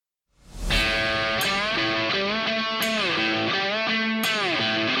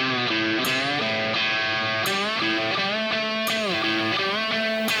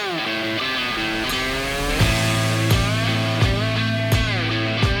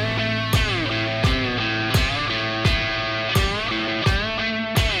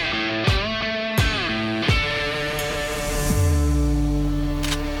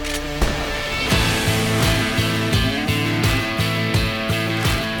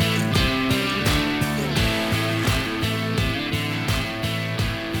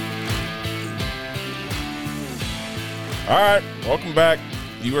All right, welcome back.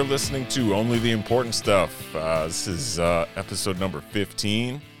 You are listening to Only the Important Stuff. This is episode number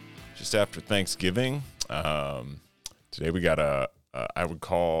 15, just after Thanksgiving. Today we got I would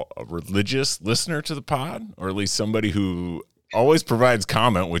call a religious listener to the pod, or at least somebody who always provides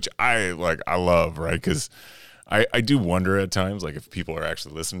comment, which I love, right? Because I do wonder at times, like, if people are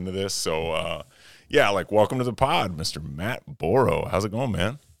actually listening to this. So, welcome to the pod, Mr. Matt Boro. How's it going,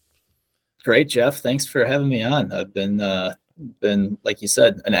 man? Great, Jeff. Thanks for having me on. I've been like you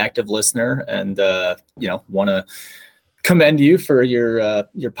said, an active listener, and want to commend you for your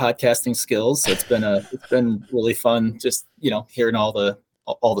podcasting skills. It's been really fun, just hearing all the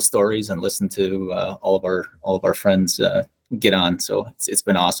stories and listen to all of our friends get on. So it's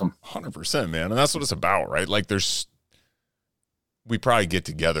been awesome. 100%, man, and that's what it's about, right? Like, we probably get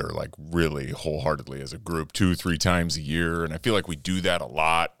together like really wholeheartedly as a group 2-3 times a year. And I feel like we do that a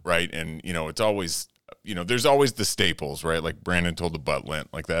lot. Right. And, it's always, there's always the staples, right? Like Brandon told the butt lint,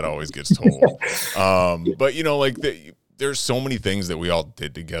 like that always gets told. But there's so many things that we all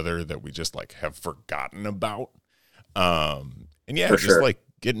did together that we just like have forgotten about. And yeah, For just sure. like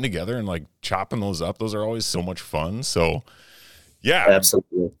getting together and like chopping those up. Those are always so much fun. So yeah,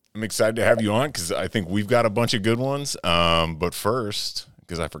 Absolutely. I'm excited to have you on because I think we've got a bunch of good ones. But first,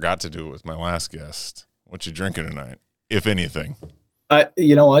 because I forgot to do it with my last guest, what you drinking tonight, if anything?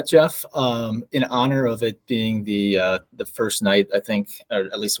 You know what, Jeff? In honor of it being the first night, I think, or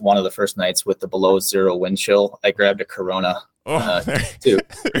at least one of the first nights with the below zero wind chill, I grabbed a Corona. There you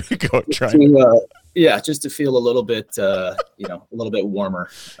go. Just to feel a little bit, a little bit warmer.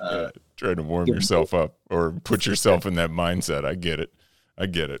 Try to warm yourself up or put yourself in that mindset. I get it.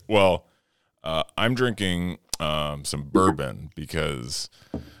 Well, I'm drinking some bourbon because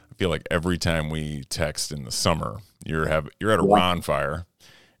I feel like every time we text in the summer, you're at a Ron fire.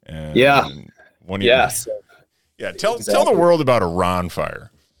 And tell the world about a Ron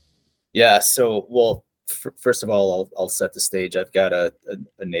fire. Yeah. So, well, first of all, I'll set the stage. I've got a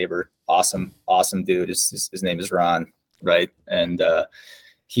neighbor, awesome dude. His name is Ron, right? And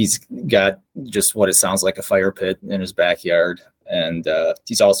he's got just what it sounds like, a fire pit in his backyard. And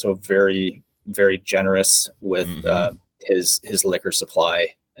he's also very, very generous with his liquor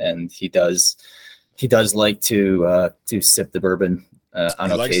supply, and he does like to sip the bourbon on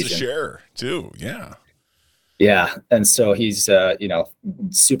occasion. He likes to share too. Yeah, and so he's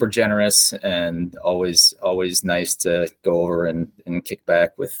super generous and always nice to go over and kick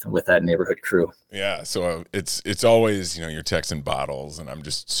back with that neighborhood crew. Yeah, so it's always you're texting bottles, and I'm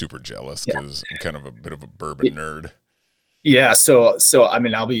just super jealous because I'm kind of a bit of a bourbon nerd. Yeah, so I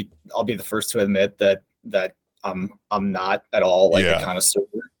mean, I'll be the first to admit that I'm not at all like a connoisseur,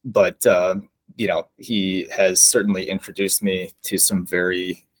 but he has certainly introduced me to some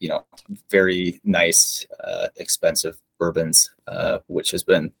very nice expensive bourbons, which has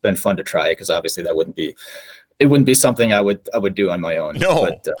been fun to try, because obviously it wouldn't be something I would do on my own. No,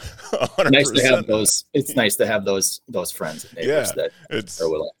 but nice to have those. It's nice to have those friends and neighbors that are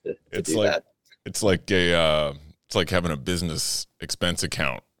willing to do that. It's like having a business expense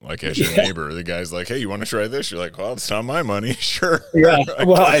account, like as your neighbor. The guy's like, hey, you want to try this? You're like, well, it's not my money. Sure. Yeah.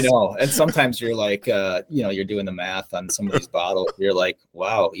 Well, I know. And sometimes you're like, you're doing the math on some of these bottles. You're like,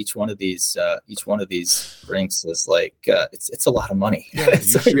 wow, each one of these drinks is like, it's a lot of money. Yeah,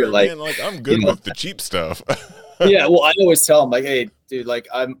 so you're like, man, I'm good with the cheap stuff. Yeah. Well, I always tell him, like, hey, dude, like,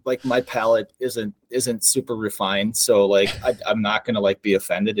 I'm like, my palate isn't super refined. So like, I'm not going to like be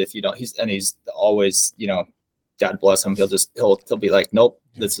offended if you don't. He's always, God bless him. He'll be like, nope,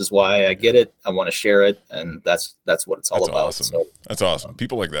 this is why I get it. I want to share it. And that's what it's all about. Awesome. So, that's awesome.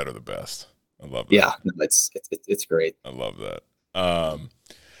 People like that are the best. I love that. Yeah, it's great. I love that.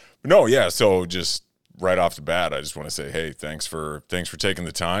 So just right off the bat, I just want to say, hey, thanks for taking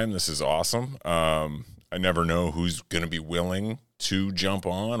the time. This is awesome. I never know who's going to be willing to jump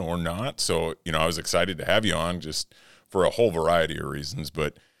on or not. So, I was excited to have you on just for a whole variety of reasons,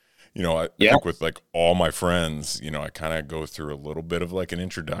 but I think with like all my friends, I kind of go through a little bit of like an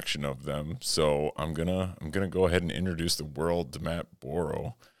introduction of them. So I'm gonna go ahead and introduce the world to Matt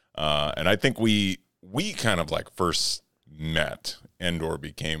Boro. And I think we kind of like first met and or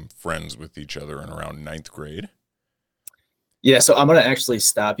became friends with each other in around 9th grade. Yeah, so I'm gonna actually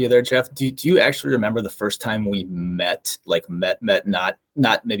stop you there, Jeff. Do you actually remember the first time we met? Like met, not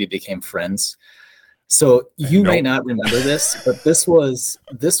maybe became friends. So you might not remember this, but this was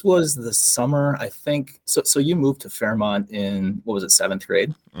the summer, I think. So you moved to Fairmont in, what was it, 7th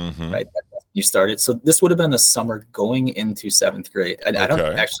grade, right? You started. So this would have been the summer going into 7th grade. And I don't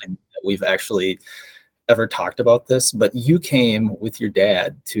actually know that we've actually ever talked about this, but you came with your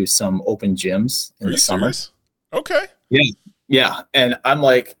dad to some open gyms in the summer. Okay. Yeah. Yeah. And I'm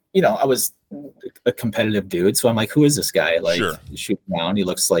like, I was a competitive dude. So I'm like, who is this guy? Like, Sure. shooting around. He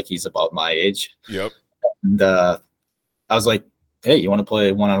looks like he's about my age. Yep. And I was like, hey, you want to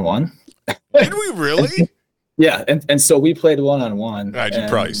play one-on-one? Did we really? Yeah. And so we played one-on-one. God, you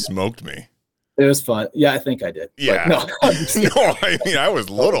probably smoked me. It was fun. Yeah, I think I did. Yeah. But no, No, I mean, I was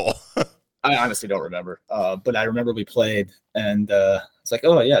little. I honestly don't remember. But I remember we played, and it's like,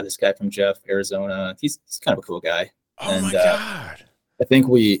 oh yeah, this guy from Jeff, Arizona. He's kind of a cool guy. Oh And my God. I think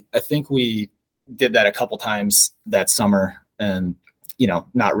we did that a couple times that summer, and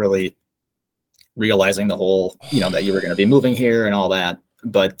not really realizing the whole, that you were going to be moving here and all that.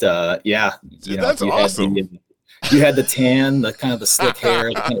 But yeah, Dude, that's awesome. You had the tan, the kind of the slick hair,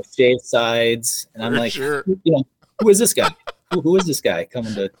 the kind of shaved sides, and I'm For like, sure. who is this guy? Who is this guy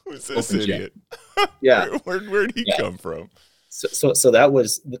coming to Who's this open idiot? Yeah. Where'd he come from? So that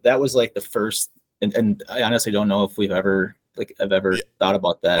was like the first, and I honestly don't know if I've ever thought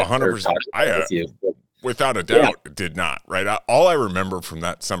about that. 100%. With you. Without a doubt, did not. Right. All I remember from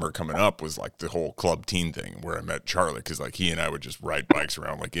that summer coming up was like the whole club teen thing where I met Charlie, because like he and I would just ride bikes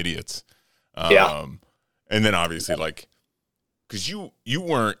around like idiots. And then obviously like, because you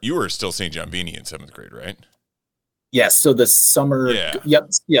were still St. John Beanie in 7th grade, right? Yes. So the summer. Yeah.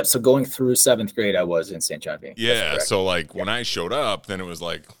 Yep. So going through 7th grade, I was in St. John Beanie. Yeah. So like when I showed up, then it was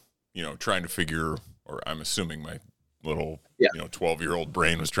like, trying to figure, or I'm assuming my little, 12-year-old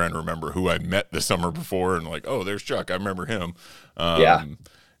brain was trying to remember who I'd met the summer before, and like, oh, there's Chuck. I remember him. And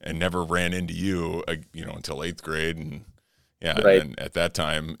never ran into you, until 8th grade. And right. And at that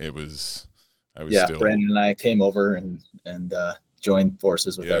time I was still. Brandon and I came over and joined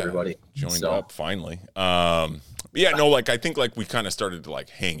forces with everybody. Joined up finally. Like I think like we kind of started to like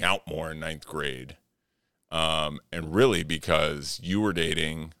hang out more in 9th grade. And really because you were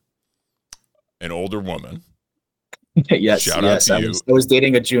dating an older woman. Yes. Shout out to you. I was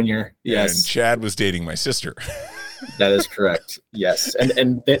dating a junior. Yes. And Chad was dating my sister. That is correct. Yes.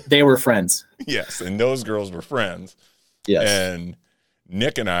 And they were friends. Yes. And those girls were friends. Yes. And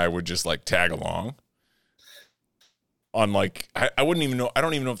Nick and I would just like tag along on like, I wouldn't even know. I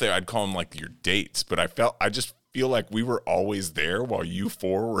don't even know if I'd call them like your dates, but I just feel like we were always there while you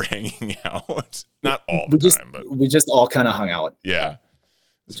four were hanging out. Not all the time, but we just all kind of hung out. Yeah.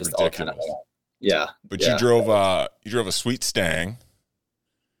 It's just ridiculous. All kind of hung out. Yeah. But you drove a sweet Stang.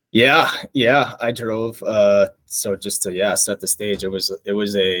 Yeah. I drove, so just to, set the stage,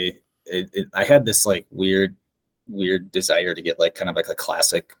 I had this like weird desire to get like kind of like a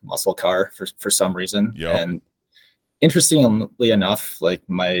classic muscle car for some reason. Yep. And interestingly enough, like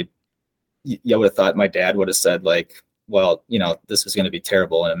you would have thought my dad would have said like, well, this was going to be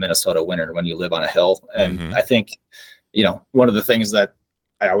terrible in a Minnesota winter when you live on a hill. And I think, one of the things that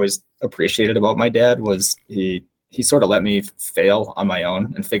I always appreciated about my dad was he sort of let me fail on my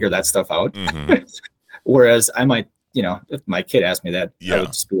own and figure that stuff out. Whereas I might, if my kid asked me that, I would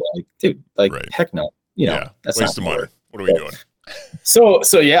just be like, dude, like, heck no, that's waste of money. What are we doing? So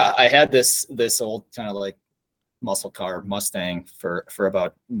yeah, I had this old kind of like muscle car Mustang for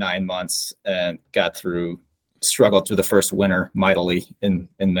about 9 months and struggled through the first winter mightily in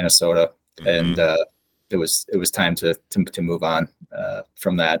Minnesota. And, it was time to move on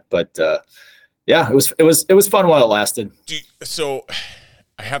from that, but it was fun while it lasted. So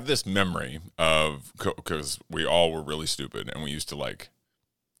I have this memory of, because we all were really stupid and we used to like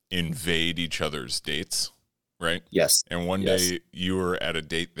invade each other's dates, right? Yes. And one day you were at a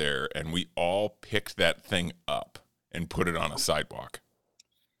date there and we all picked that thing up and put it on a sidewalk.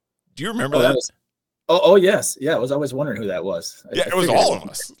 Do you remember that? Oh yes. Yeah. I was always wondering who that was. It was all of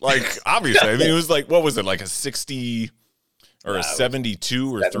us. Like, obviously, I mean, it was like, what was it? Like a 60 or a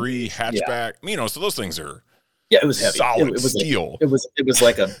 72 or 3 hatchback, so those things are it was heavy. Solid it was steel. It was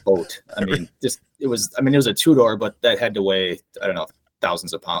like a boat. I mean, it was a 2-door, but that had to weigh, I don't know,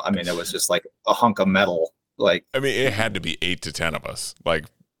 thousands of pounds. I mean, it was just like a hunk of metal. Like, I mean, it had to be 8 to 10 of us. Like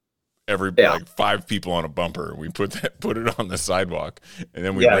like 5 people on a bumper. We put it on the sidewalk and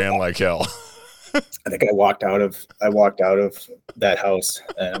then we ran like hell. I think I walked out of that house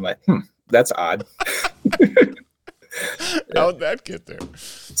and I'm like, that's odd. How'd that get there?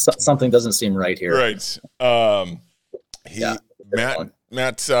 Something doesn't seem right here. Right.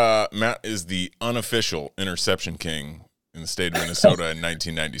 Matt is the unofficial interception king in the state of Minnesota in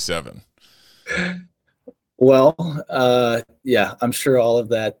 1997. Well, I'm sure all of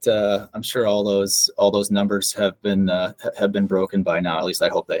that. I'm sure all those numbers have been broken by now. At least I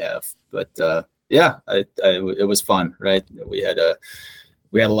hope they have. But it was fun, right? We had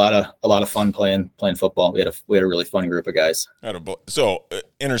we had a lot of fun playing football. We had a really fun group of guys. So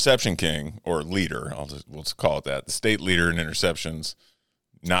interception king or leader, we'll just call it that. The state leader in interceptions,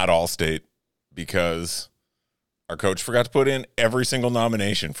 not all state, because our coach forgot to put in every single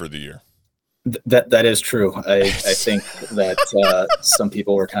nomination for the year. That is true. I think that some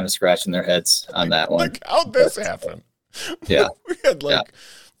people were kind of scratching their heads on that one. Like, how'd this happen? Yeah. We had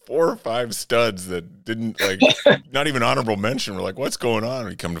 4 or 5 studs that didn't not even honorable mention. We're like, what's going on?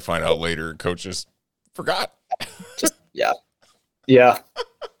 We come to find out later, coach just forgot. Yeah.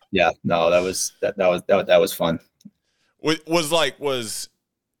 No, that was fun.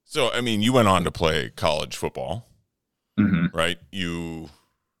 So, I mean, you went on to play college football, right? You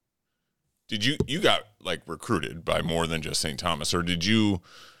got recruited by more than just St. Thomas, or did you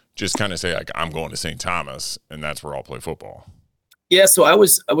just kind of say I'm going to St. Thomas and that's where I'll play football? Yeah, so I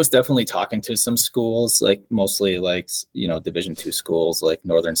was definitely talking to some schools, mostly Division II schools, like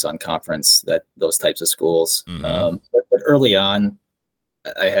Northern Sun Conference, those types of schools. But early on,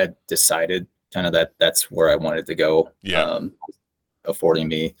 I had decided kind of that's where I wanted to go. Yeah, affording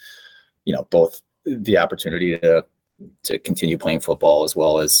me, both the opportunity to continue playing football as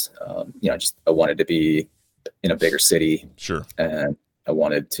well as just I wanted to be in a bigger city. Sure, and I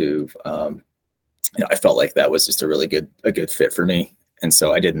wanted to. I felt like that was just a good fit for me. And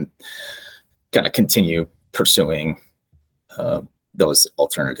so I didn't kind of continue pursuing those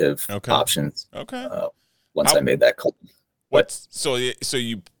alternative options. Okay. Once I made that call. So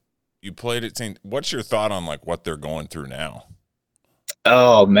you played at St. What's your thought on what they're going through now?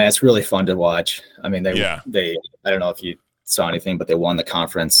 Oh man, it's really fun to watch. I mean, they I don't know if you saw anything, but they won the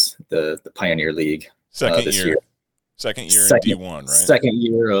conference, the Pioneer League this year. Second year in D1, right? Second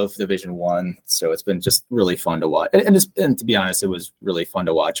year of Division I. So it's been just really fun to watch. And to be honest, it was really fun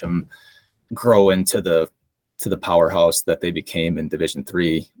to watch them grow into the powerhouse that they became in Division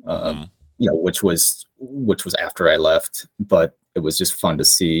III, which was after I left. But it was just fun to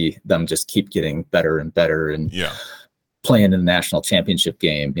see them just keep getting better and better and playing in the national championship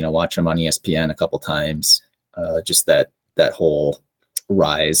game, watch them on ESPN a couple times. Just that whole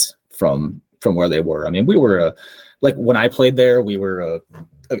rise from where they were. I mean, we were when I played there, we were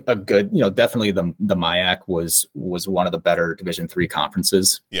a good, definitely the MIAC was one of the better Division III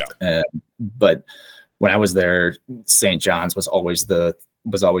conferences. Yeah. But when I was there, St. John's was always the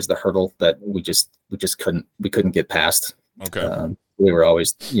hurdle that we couldn't get past. Okay. We were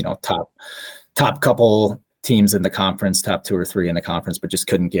always, top couple teams in the conference, top 2 or 3 in the conference, but just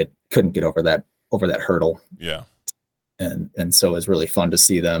couldn't get over that hurdle. Yeah. And so it was really fun to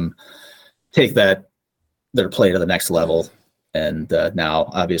see them take their play to the next level. And now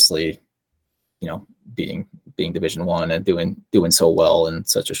obviously, being Division I and doing so well in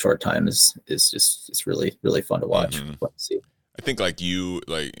such a short time is it's really, really fun to watch. Fun to see. I think you,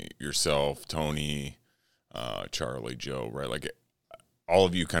 yourself, Tony, Charlie, Joe, right? All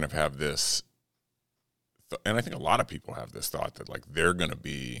of you kind of have this, and I think a lot of people have this thought that they're going to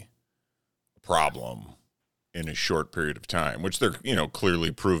be a problem in a short period of time, which they're,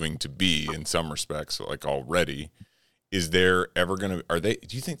 clearly proving to be in some respects, already. Is there ever going to,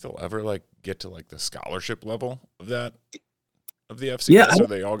 do you think they'll ever get to the scholarship level of the FCS? Yeah. Are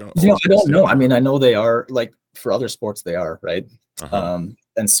they all going to, I don't know. I mean, I know they are for other sports they are, right.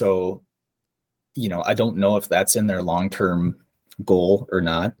 And so, I don't know if that's in their long-term goal or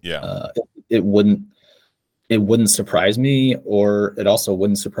not. Yeah. It wouldn't surprise me, or it also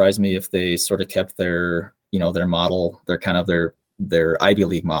wouldn't surprise me if they sort of kept their model, their Ivy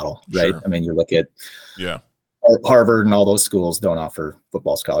League model, right? Sure. I mean, you look at Harvard and all those schools don't offer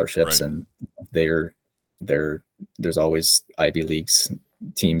football scholarships, right. And there's always Ivy Leagues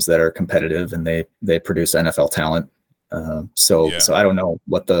teams that are competitive and they produce NFL talent. So I don't know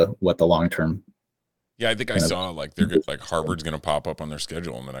what the long term. Yeah, I think I saw they're good, Harvard's going to pop up on their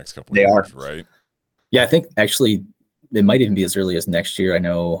schedule in the next couple of years, right? Yeah, I think actually it might even be as early as next year. I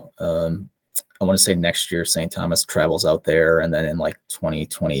know. I want to say next year St. Thomas travels out there, and then in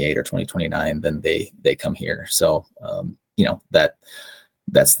 2028 or 2029, then they come here. So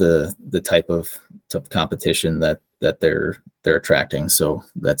that's the type of competition that they're attracting. So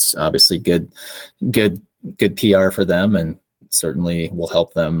that's obviously good PR for them, and certainly will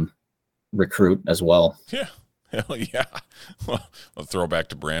help them recruit as well. Yeah, hell yeah. Well, I'll throw back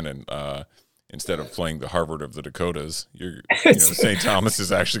to Brandon. Instead of playing the Harvard of the Dakotas, St. Thomas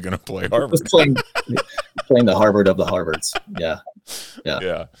is actually going to play Harvard. playing the Harvard of the Harvards. Yeah.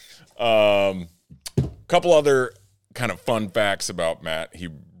 Couple other kind of fun facts about Matt. He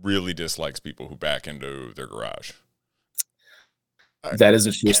really dislikes people who back into their garage. That is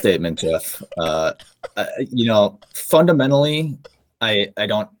a true statement, Jeff. Fundamentally, I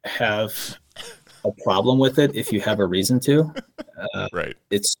don't have a problem with it if you have a reason to. Right.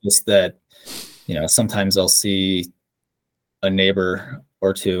 It's just that, sometimes I'll see a neighbor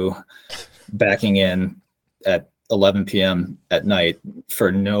or two backing in at 11 p.m. at night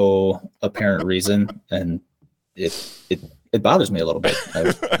for no apparent reason, and it bothers me a little bit.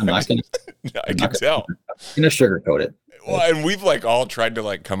 I'm not gonna I can tell. sugarcoat it. Well, and we've like all tried to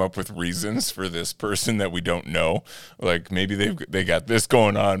like come up with reasons for this person that we don't know. Like maybe they got this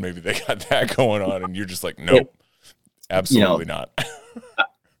going on, maybe they got that going on, and you're just like, nope, absolutely not.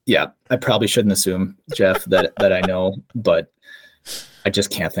 Yeah, I probably shouldn't assume, Jeff, that I know, but I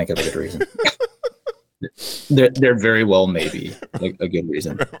just can't think of a good reason. There very well maybe a good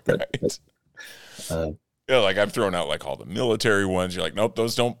reason. Right. Yeah, like I'm throwing out like all the military ones. You're like, nope,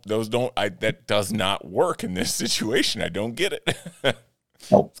 those don't. That does not work in this situation. I don't get it.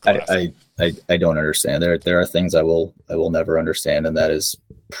 No, I don't understand. There are things I will never understand, and that is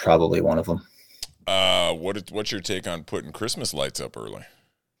probably one of them. What's your take on putting Christmas lights up early?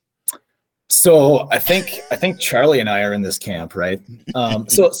 So I think Charlie and I are in this camp, right?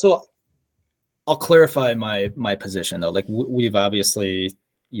 So I'll clarify my position though. Like we've obviously,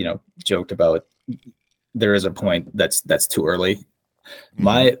 joked about there is a point that's too early.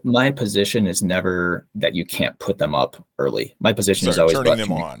 My position is never that you can't put them up early. My position is always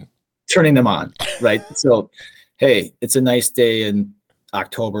turning them on, right? So, hey, it's a nice day in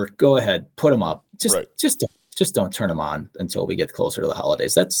October. Go ahead, put them up. Just don't turn them on until we get closer to the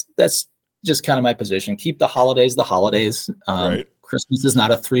holidays. That's just kind of my position. Keep the holidays the holidays. Right. Christmas is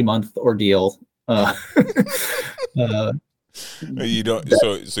not a 3-month ordeal. You don't.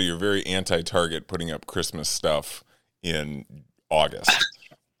 So you're very anti-Target putting up Christmas stuff in August.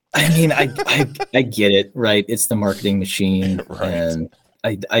 I mean, I get it, right? It's the marketing machine, Right.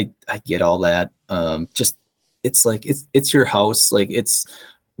 and I get all that. Just it's like it's your house. Like it's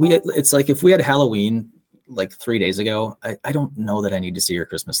like if we had Halloween like 3 days ago, I don't know that I need to see your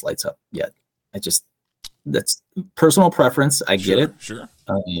Christmas lights up yet. That's personal preference. I get it. Sure.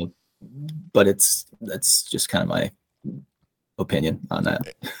 But that's just kind of my opinion on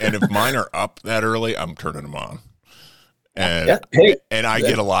that. And if mine are up that early, I'm turning them on. And and I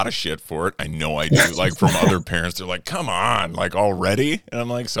get a lot of shit for it. I know I do. Like from other parents, they're like, "Come on, like already?" And I'm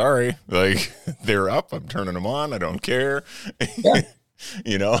like, "Sorry, like they're up. I'm turning them on. I don't care."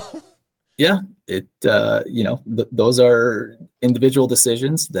 Yeah. Yeah, those are individual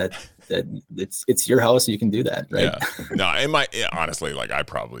decisions that it's your house. You can do that, right? Yeah. No, honestly, like I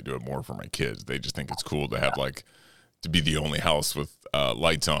probably do it more for my kids. They just think it's cool to have to be the only house with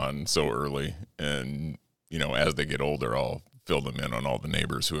lights on so early. And, as they get older, I'll fill them in on all the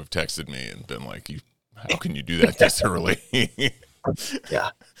neighbors who have texted me and been like, how can you do that this early?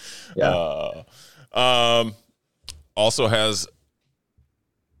 Yeah. Yeah. Also has,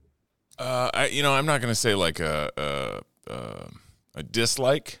 I'm not going to say like a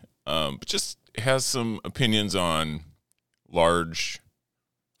dislike, but just has some opinions on large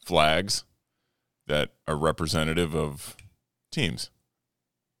flags that are representative of teams.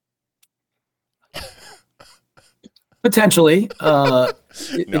 Potentially. No.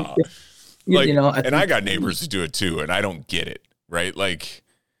 And I got neighbors who do it too, and I don't get it, right? Like,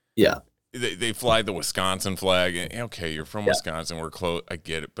 yeah. They fly the Wisconsin flag, and okay, you're from Wisconsin, we're close, I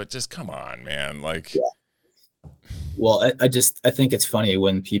get it, but just come on, man. Like, well, I think it's funny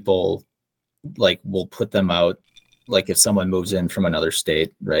when people will put them out. Like if someone moves in from another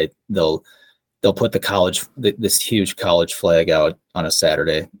state, right? They'll put this huge college flag out on a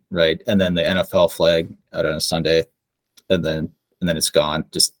Saturday, right? And then the NFL flag out on a Sunday, and then it's gone.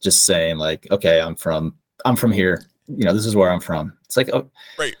 Just saying like, okay, I'm from here. This is where I'm from. It's like, oh,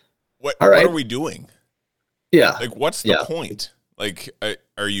 right. What right. What are we doing? Yeah. Like, what's the point? Like,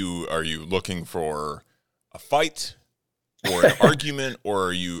 are you looking for a fight or an argument,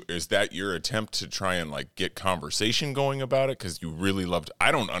 or is that your attempt to try and get conversation going about it? Cause you really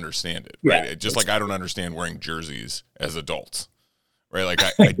I don't understand it. Right. Yeah. Just like, I don't understand wearing jerseys as adults, right? Like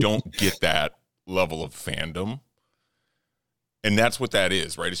I don't get that level of fandom. And that's what that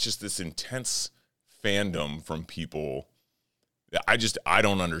is, right? It's just this intense fandom from people that I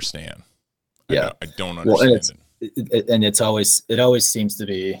don't understand. Yeah. I don't understand it. And it always seems to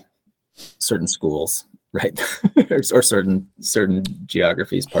be certain schools, right? or certain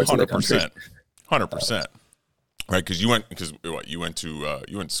geographies, parts of the country. 100%. Right. Cause you went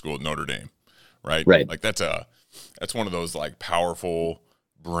to school at Notre Dame, right? Right. Like that's one of those powerful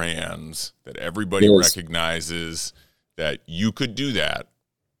brands that everybody recognizes that you could do that,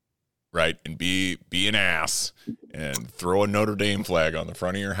 right? And be an ass and throw a Notre Dame flag on the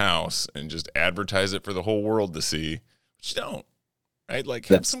front of your house and just advertise it for the whole world to see. But you don't. right? Like,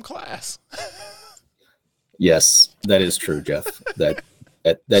 have That's some class. yes, that is true, Jeff.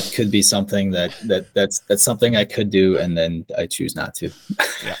 That could be something that's something I could do, and then I choose not to.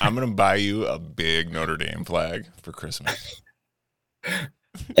 Yeah, I'm gonna buy you a big Notre Dame flag for Christmas.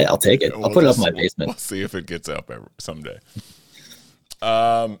 Hey, I'll take it. And I'll put it up in my we'll basement. see if it gets up someday.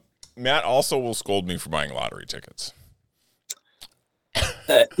 Matt also will scold me for buying lottery tickets.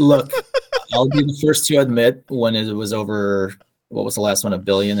 Look, I'll be the first to admit when it was over, what was the last one, $1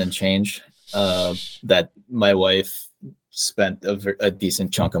 billion and change, that my wife spent a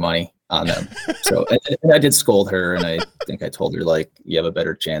decent chunk of money on them. So, and I did scold her, and I think I told her, like, you have a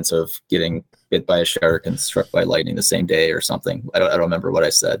better chance of getting bit by a shark and struck by lightning the same day or something. I don't remember what I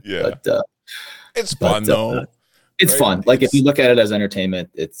said. Yeah. But it's fun though. It's right? fun. Like, if you look at it as entertainment,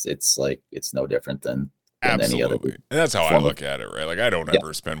 it's like, it's no different than absolutely any other. And that's how I look at it, right? Like, I don't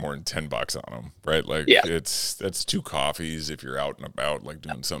ever spend more than $10 on them, right? Like, that's 2 coffees if you're out and about, like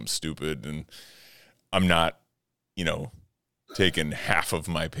doing something stupid. And I'm not, taking half of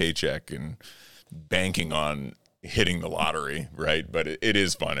my paycheck and banking on hitting the lottery, right? But it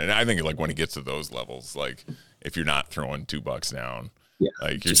is fun. And I think, like, when it gets to those levels, like, if you're not throwing $2 down,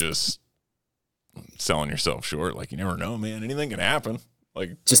 like, you're just selling yourself short. Like, you never know, man. Anything can happen.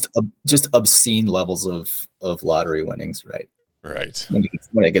 Like, just obscene levels of lottery winnings, right? Right.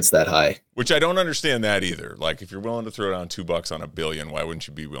 When it gets that high. Which I don't understand that either. Like, if you're willing to throw down $2 on $1 billion, why wouldn't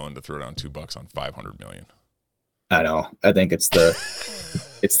you be willing to throw down $2 on 500 million? I know. I think it's the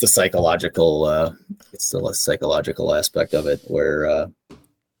psychological aspect of it where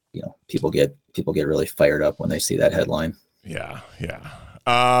people get really fired up when they see that headline. Yeah.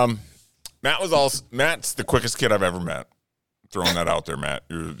 Matt's the quickest kid I've ever met. Throwing that out there, Matt.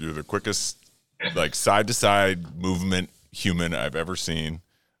 You're the quickest, like, side to side movement human I've ever seen.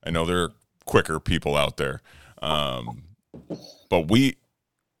 I know there are quicker people out there. But who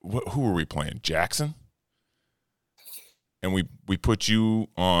were we playing? Jackson? And we put you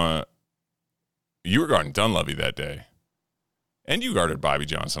on. You were guarding Dunleavy that day, and you guarded Bobby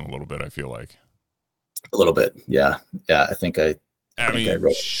Johnson a little bit. I feel like a little bit, yeah. I think I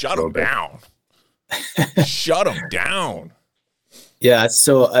mean, shut him down. Shut him down. Yeah,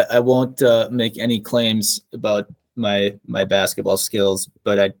 so I won't make any claims about my basketball skills,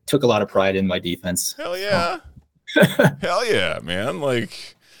 but I took a lot of pride in my defense. Hell yeah, hell yeah, man!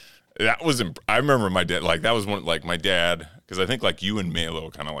 Like. That was, I remember my dad, like, that was one, like, my dad, because I think, like, you and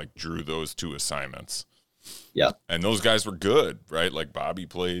Melo kind of, like, drew those 2 assignments. Yeah. And those guys were good, right? Like, Bobby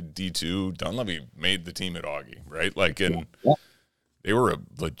played D2, Dunleavy made the team at Augie, right? Like, and they were a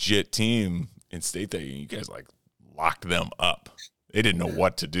legit team in state that you guys, like, locked them up. They didn't know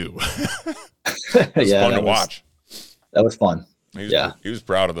what to do. It was fun to watch. That was fun. He was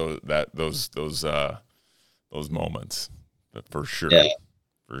proud of those moments, for sure. Yeah.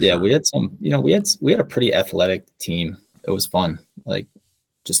 Sure. We had some, we had a pretty athletic team. It was fun. Like,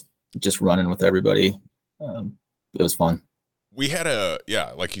 just running with everybody. It was fun. We had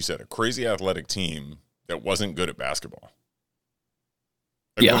like you said, a crazy athletic team that wasn't good at basketball.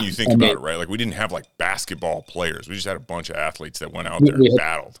 Like, when you think about it, right? Like, we didn't have, like, basketball players. We just had a bunch of athletes that went out there and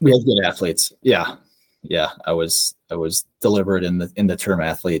battled. We had good athletes. Yeah. I was deliberate in the term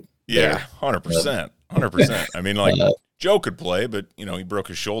athlete. Yeah, 100%. 100%. I mean, like, Joe could play, but, he broke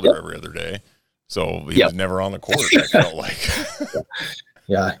his shoulder every other day. So he was never on the court, I felt like.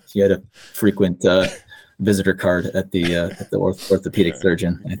 Yeah, he had a frequent visitor card at the orthopedic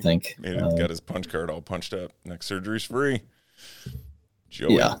surgeon, I think. Got his punch card all punched up. Next surgery's free.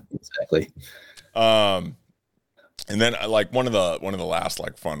 Joey. Yeah, exactly. And then, like, one of the last,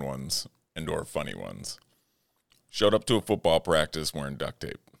 like, fun ones and/or funny ones. Showed up to a football practice wearing duct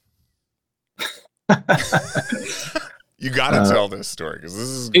tape. You got to tell this story because this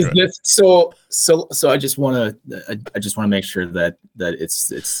is good. So I just want to make sure that it's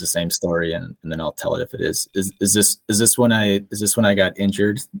the same story, and then I'll tell it if it is. Is this when I got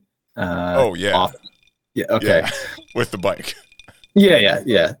injured? Oh yeah. Off? Yeah. Okay. Yeah. With the bike.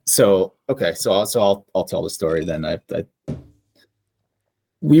 Yeah. So okay. So I'll tell the story then.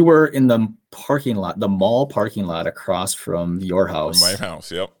 We were in the parking lot, the mall parking lot across from your house. From my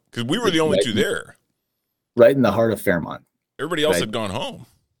house. Yep. Because we were the only two there. Right in the heart of Fairmont. Everybody else had gone home.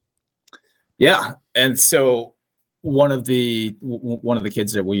 Yeah. And so one of the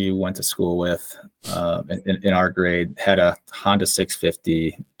kids that we went to school with in our grade had a Honda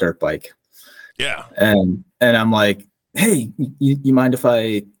 650 dirt bike. Yeah. And I'm like, hey, you mind if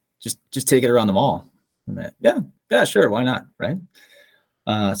I just take it around the mall? And yeah, sure. Why not? Right.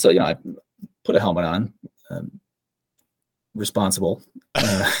 So, I put a helmet on, responsible,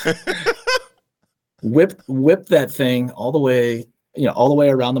 whip that thing all the way all the way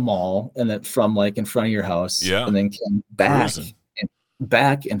around the mall, and then from like in front of your house, Yeah. and then come back Cruising.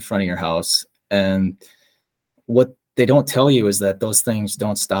 back in front of your house. And what they don't tell you is that those things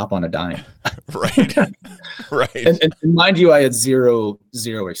don't stop on a dime. Right. Right. And mind you, I had zero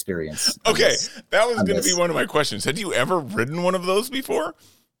experience. Okay. That was on going to be this. one of my questions. Had you ever ridden one of those before?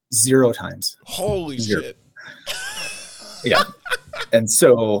 0 times. Holy Zero. shit. Yeah. And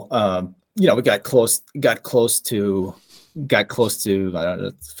so, we got close to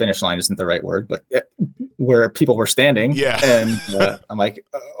finish line isn't the right word, but where people were standing. Yeah. And I'm like,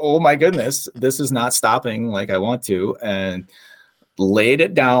 oh my goodness, this is not stopping like I want to. And laid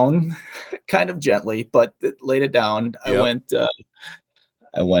it down kind of gently, but laid it down. Yep.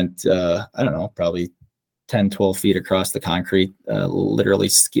 I went, I don't know, probably 10, 12 feet across the concrete, literally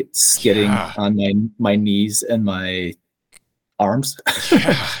skidding Yeah. on my knees and my arms.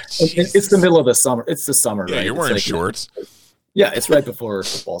 Yeah, It's the middle of the summer. It's the summer, Yeah, right? you're It's wearing like- shorts. Yeah, it's right before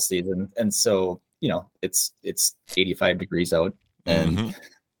football season. And so, it's 85 degrees out. And Mhm.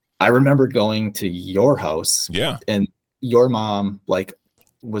 I remember going to your house, Yeah. and your mom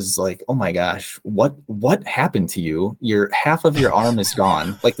was like, oh my gosh, what happened to you? Half of your arm is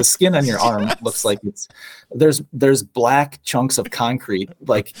gone. Like the skin on your arm looks like there's black chunks of concrete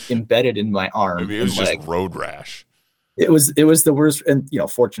like embedded in my arm. Maybe it was and just leg. road rash. It was the worst. And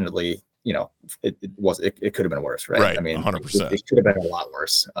fortunately, it could have been worse, right? Right, I mean, 100%. it could have been a lot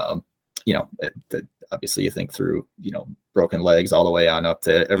worse. Obviously you think through, broken legs all the way on up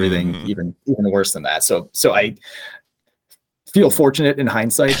to everything, Mhm. even worse than that. So I feel fortunate in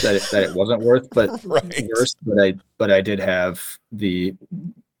hindsight that it wasn't worse, but Right. worse. But I did have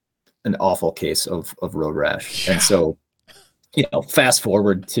an awful case of road rash, Yeah. and so fast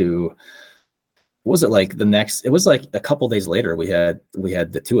forward to. Was it like it was like a couple days later we had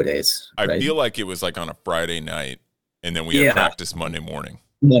the 2-a-days. I right? feel like it was like on a Friday night, and then we had Yeah. practice Monday morning.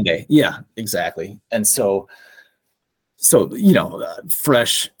 Monday. Yeah, exactly. And so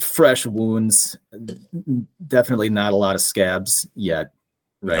fresh wounds, definitely not a lot of scabs yet.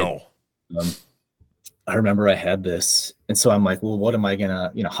 Right. No. I remember I had this, and so I'm like, well, what am I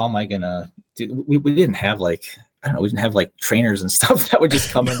gonna, how am I gonna do? We didn't have we didn't have like trainers and stuff that would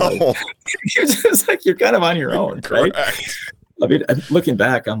just come in. Like, No. you're just like, you're kind of on your own, right? Correct. I mean, looking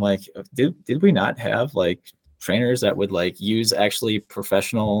back, I'm like, did we not have like trainers that would like use actually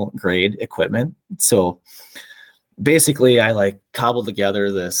professional grade equipment? So basically I like cobbled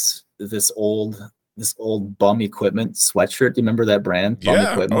together this old bum equipment sweatshirt. Do you remember that brand? Bum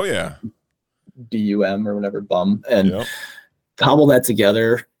Yeah. Equipment, Oh yeah. BUM or whatever, bum, and Yep. cobble that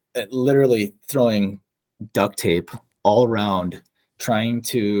together, literally throwing duct tape all around, trying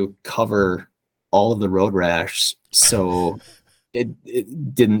to cover all of the road rash so it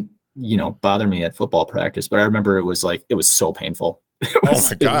didn't bother me at football practice. But I remember it was so painful. Oh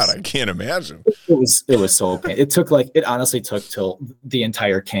my God, I can't imagine. It was so painful. It honestly took till the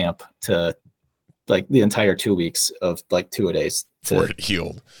entire camp to like the entire 2 weeks of like 2-a-days Before it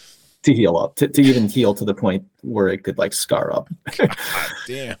healed. to heal up, to even heal to the point where it could like scar up. God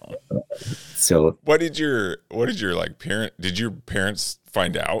damn. So What did your like did your parents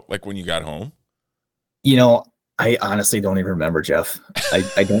find out like when you got home? I honestly don't even remember, Jeff.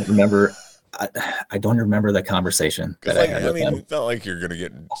 I don't remember. I don't remember the conversation that I had with them. It's not like you're gonna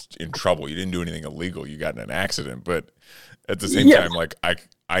get in trouble. You didn't do anything illegal. You got in an accident, but at the same Yeah. time, like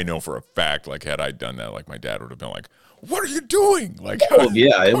I know for a fact, like had I done that, like my dad would have been like, "What are you doing?" Like, Oh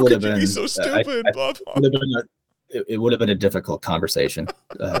yeah, it how would have could you been be so stupid. Blah, blah. it would have been a difficult conversation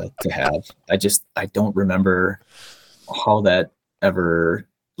to have. I don't remember how that ever,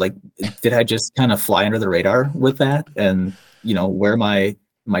 like, did I just kind of fly under the radar with that and wear my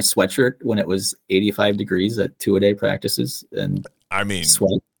sweatshirt when it was 85 degrees at 2-a-day practices and I mean,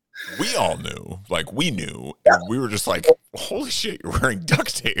 sweat? we all knew, like we knew, Yeah. and we were just like, "Holy shit, you're wearing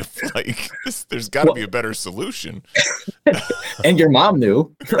duct tape!" Like, there's got to be a better solution, And your mom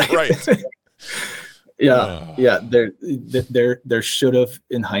knew, right? right? Yeah, yeah. There should have,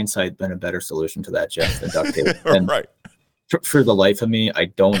 in hindsight, been a better solution to that, Jeff, than duct tape. And Right. for the life of me, I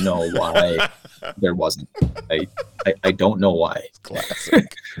don't know why there wasn't. I don't know why. Classic.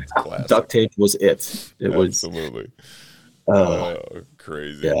 It's classic. Duct tape was it. It was Absolutely. uh,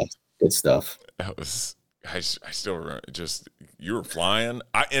 Crazy. yeah, good stuff. That was. I still remember. Just you were flying,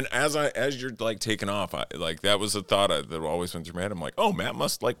 and as you're like taking off, that was a thought that always went through my head. I'm like, oh, Matt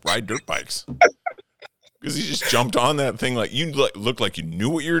must like ride dirt bikes because he just jumped on that thing like you looked like you knew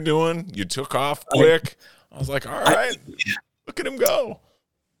what you were doing. You took off quick. I was like, all right, look at him go.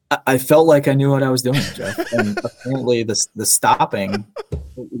 I felt like I knew what I was doing, Jeff. And apparently, the stopping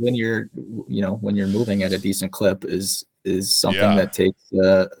when you're moving at a decent clip is is something Yeah. that takes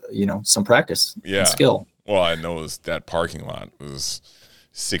some practice Yeah. and skill. Well, I know that parking lot was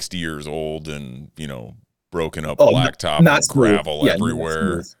 60 years old and, broken up blacktop not and smooth. gravel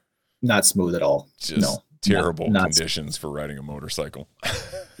everywhere. Not smooth at all. Just terrible not conditions for riding a motorcycle.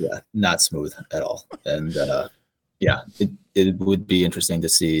 Yeah, not smooth at all. And it would be interesting to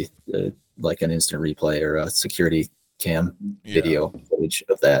see like an instant replay or a security cam video footage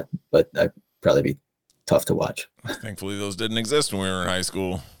of that, but that'd probably be tough to watch. Thankfully, those didn't exist when we were in high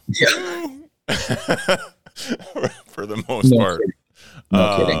school. Yeah. For the most part. Kidding.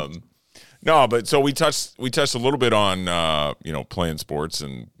 No kidding. No, but so we touched a little bit on playing sports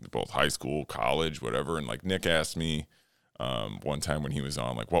in both high school, college, whatever. And like Nick asked me one time when he was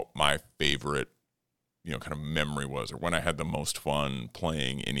on, like, what my favorite kind of memory was, or when I had the most fun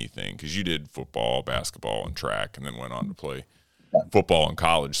playing anything, because you did football, basketball, and track, and then went on to play football in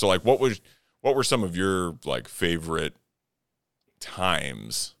college. So like, what were some of your like favorite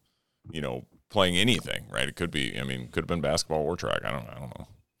times, playing anything, right? It could have been basketball or track. I don't know.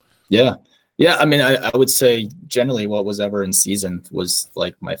 Yeah. Yeah. I mean, I would say generally what was ever in season was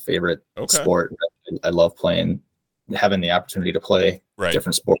like my favorite sport. I love having the opportunity to play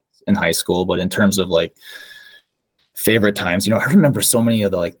different sports in high school. But in terms of like favorite times, I remember so many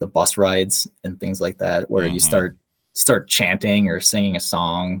of the bus rides and things like that, where you start chanting or singing a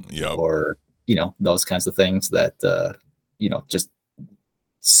song or, those kinds of things that, just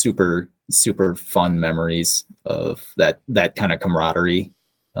super, super fun memories of that kind of camaraderie.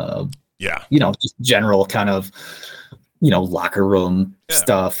 Just general kind of, locker room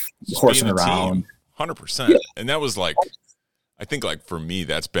stuff, just horsing around. 100%. And that was like, I think like for me,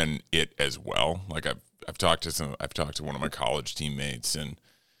 that's been it as well. Like I've talked to one of my college teammates and,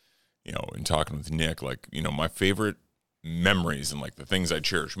 in talking with Nick, like, my favorite memories and like the things I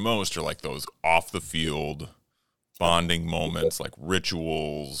cherish most are like those off the field bonding moments, like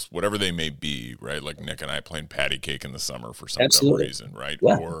rituals, whatever they may be, right? Like Nick and I playing patty cake in the summer for some dumb reason, right?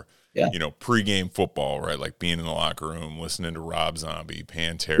 Yeah. Or, pregame football, right? Like being in the locker room, listening to Rob Zombie,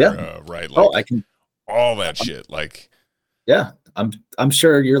 Pantera, right? Like all that shit. Like, yeah, I'm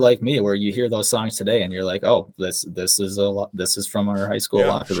sure you're like me, where you hear those songs today and you're like, oh, this is from our high school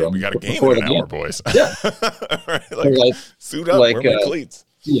locker room. We got a game in an hour, boys. Yeah. Right? Like suit up, wear my cleats.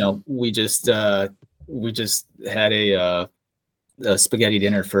 We just had a spaghetti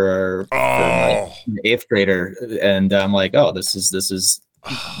dinner for my 8th grader, and I'm like, oh, this is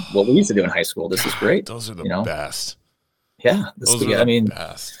what we used to do in high school. This is great. Those are the best. Yeah, those are the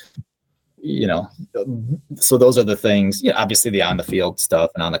best. So those are the things. Yeah, obviously the on the field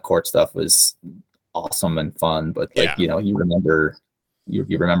stuff and on the court stuff was awesome and fun, but like you remember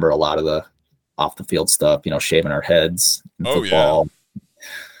a lot of the off the field stuff. Shaving our heads in football.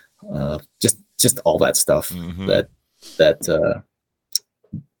 Just all that stuff that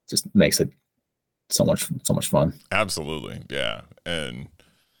just makes it so much fun. Absolutely. Yeah. And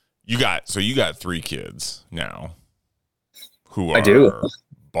you got 3 kids now who are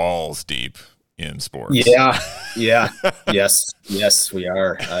balls deep in sports. Yeah. Yes, we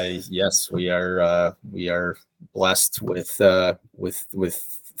are. We are blessed with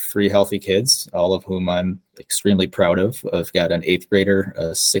 3 healthy kids, all of whom I'm extremely proud of. I've got an 8th grader,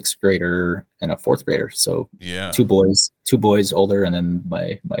 a 6th grader, and a 4th grader. So 2 boys older, and then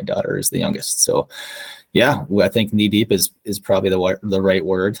my daughter is the youngest. So I think knee deep is probably the right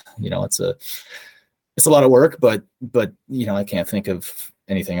word. It's a lot of work, but I can't think of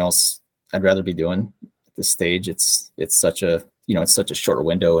anything else I'd rather be doing at this stage. It's such a short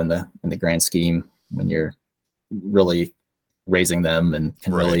window in the grand scheme when you're really raising them and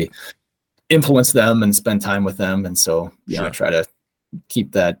can really influence them and spend time with them. And so, I try to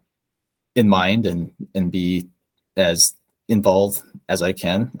keep that in mind and be as involved as I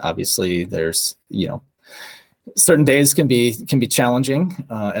can. Obviously there's, certain days can be challenging,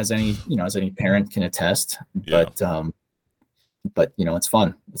 as any parent can attest, but it's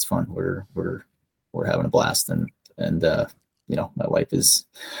fun. It's fun. We're having a blast, and my wife is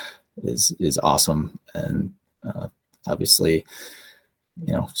awesome. And, obviously,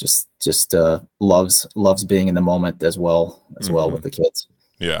 just loves being in the moment as well with the kids.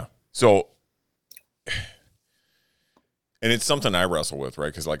 Yeah. So, and it's something I wrestle with, right?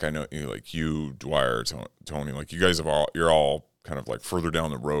 Because like I know you, Dwyer, Tony, like you guys you're all kind of like further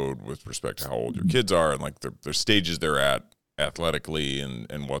down the road with respect to how old your kids are and like their stages they're at athletically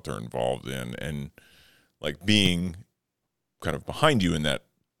and what they're involved in, and like being kind of behind you in that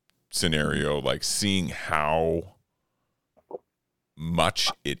scenario, like seeing how much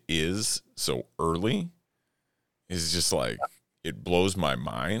it is so early is just like, it blows my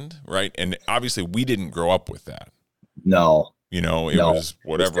mind, right? And obviously we didn't grow up with that, No, You know, it no, was it was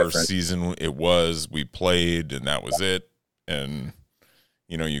whatever different. season it was, we played and that was it. And,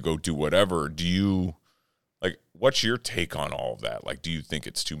 you know, you go do whatever. Do you, like, what's your take on all of that? Like, do you think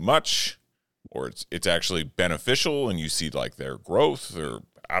it's too much, or it's actually beneficial and you see like their growth, or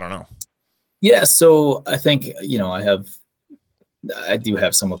I don't know. Yeah. So I think, I do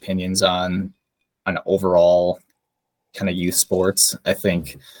have some opinions on overall kind of youth sports. I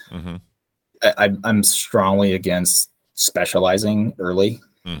think Mm-hmm. I'm strongly against specializing early,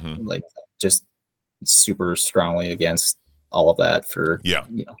 Mm-hmm. like just super strongly against all of that for, Yeah.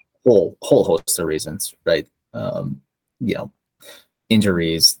 whole host of reasons, right? Um, you know,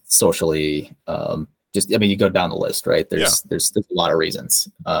 Injuries, socially, just, I mean, you go down the list, right? Yeah. There's a lot of reasons.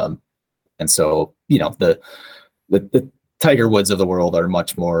 And so, the Tiger Woods of the world are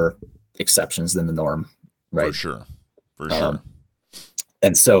much more exceptions than the norm, For right? sure. For sure. Um,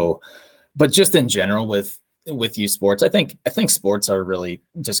 and so, but just in general with youth sports, I think sports are really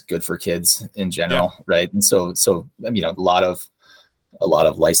just good for kids in Yeah. general, right? And so a lot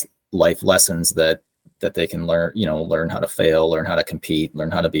of life lessons that they can learn how to fail, learn how to compete,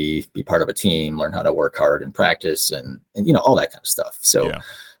 learn how to be part of a team, learn how to work hard in practice, and all that kind of stuff. So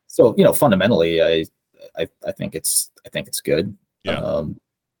Yeah. fundamentally, I think it's good. Yeah.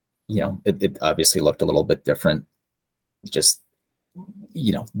 It obviously looked a little bit different, just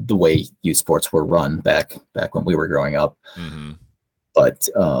the way youth sports were run back when we were growing up. Mm-hmm. But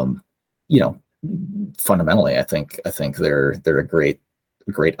you know, fundamentally, I think they're a great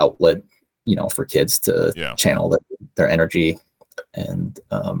outlet, for kids to Yeah. channel their energy. And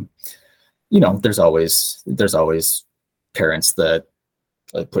there's always parents that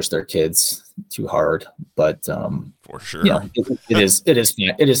push their kids too hard, but For sure. it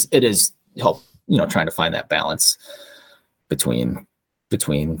is help, trying to find that balance between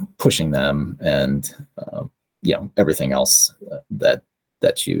pushing them and everything else that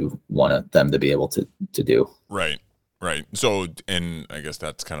you want them to be able to do. Right. Right. So, and I guess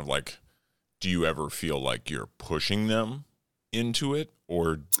that's kind of like, do you ever feel like you're pushing them into it,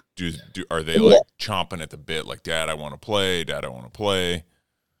 or are they like chomping at the bit, like, Dad, I want to play, Dad, I want to play?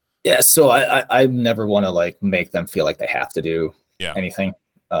 Yeah, so I never want to like make them feel like they have to do Yeah. anything.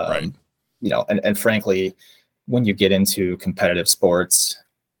 Right. And frankly, when you get into competitive sports,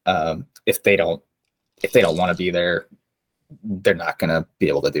 if they don't want to be there, they're not going to be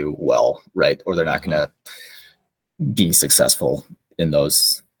able to do well, right? Or they're not going to be successful in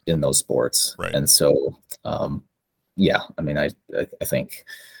those sports. Right. And so, yeah, I mean, I think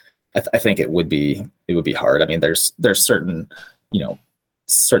it would be hard. I mean, there's certain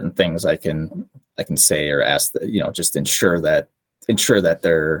certain things I can say or ask that, just ensure that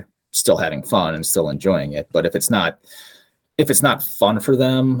they're still having fun and still enjoying it. But if it's not fun for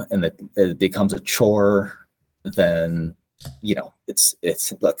them and it becomes a chore, then it's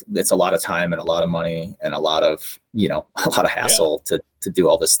a lot of time and a lot of money and a lot of hassle to do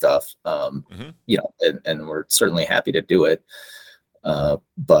all this stuff. And we're certainly happy to do it.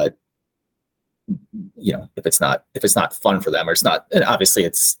 But if it's not fun for them, or it's not, and obviously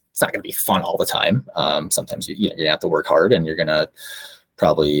it's not going to be fun all the time. Sometimes you're gonna have to work hard, and you're gonna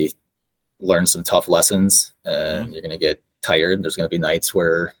probably learn some tough lessons, and you're gonna get tired. There's gonna be nights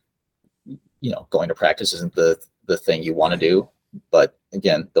where going to practice isn't the thing you want to do. But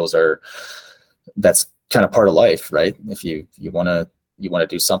again, that's kind of part of life, right? If you want to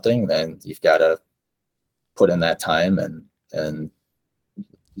do something, then you've got to put in that time and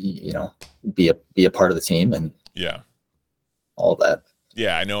be a part of the team and all of that.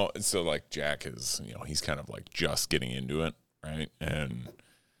 Yeah, I know. So like Jack is, he's kind of like just getting into it, right? And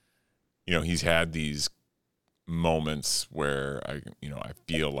he's had these moments where I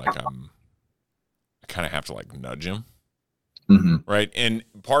feel like I kind of have to like nudge him. Right. And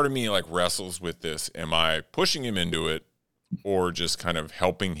part of me like wrestles with this. Am I pushing him into it, or just kind of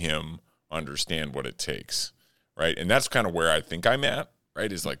helping him understand what it takes? Right. And that's kind of where I think I'm at,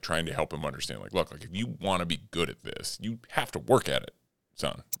 right? Is like trying to help him understand, like, look, like if you want to be good at this, you have to work at it,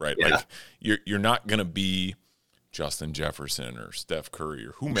 son. Right. Yeah. Like you're not going to be Justin Jefferson or Steph Curry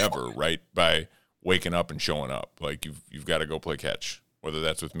or whomever, right? By waking up and showing up. Like you've got to go play catch, whether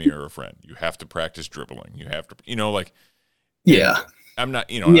that's with me or a friend. You have to practice dribbling. You have to, like, yeah. I'm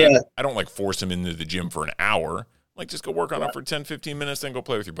not, I don't like force him into the gym for an hour. Like, just go work on it for 10, 15 minutes, then go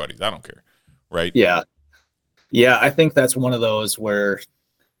play with your buddies. I don't care. Right. Yeah. Yeah. I think that's one of those where,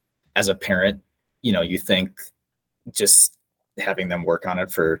 as a parent, you think just having them work on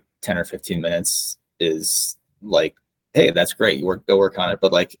it for 10 or 15 minutes is like, hey, that's great. Go work on it.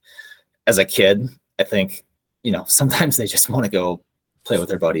 But like, as a kid, I think, sometimes they just want to go play with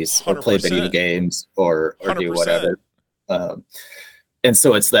their buddies or play 100%. video games or do whatever. Um, and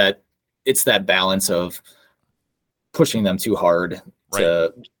so it's that balance of pushing them too hard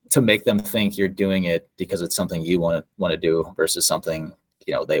to make them think you're doing it because it's something you want to do versus something,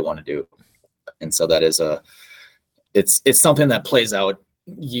 they want to do. And so that is it's something that plays out.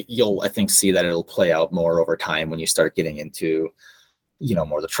 You'll, I think, see that it'll play out more over time when you start getting into,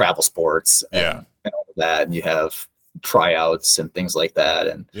 more the travel sports and all of that. And you have tryouts and things like that.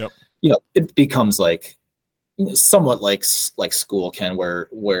 And, it becomes like somewhat like school can,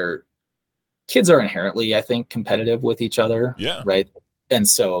 where kids are inherently, I think, competitive with each other. Yeah. Right. And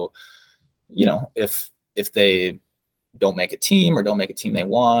so, if they don't make a team or don't make a team they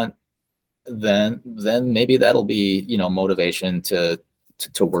want, then maybe that'll be, motivation to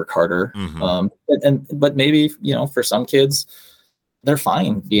work harder. But maybe, for some kids, they're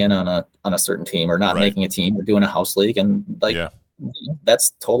fine being on a certain team or not making a team or doing a house league. And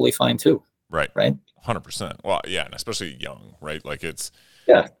that's totally fine too. Right. 100%. Well, yeah. And especially young, right? Like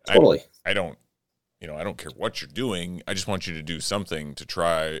totally. I don't care what you're doing. I just want you to do something to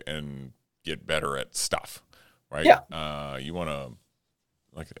try and get better at stuff. Right. Yeah. You want to,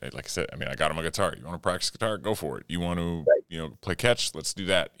 like I said, I mean, I got him a guitar. You want to practice guitar? Go for it. You want to, play catch? Let's do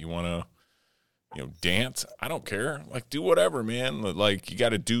that. You want to, dance? I don't care. Like, do whatever, man. Like, you got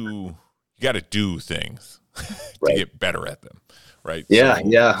to do things to get better at them. Right. Yeah. So,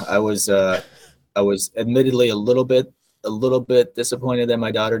 yeah. I was admittedly a little bit disappointed that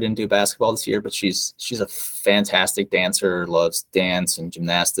my daughter didn't do basketball this year, but she's a fantastic dancer, loves dance and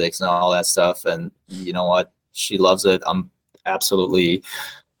gymnastics and all that stuff. And you know what? She loves it. I'm absolutely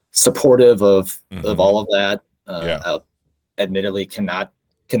supportive of all of that. I admittedly cannot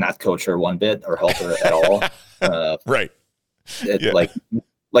coach her one bit or help her at all. Right.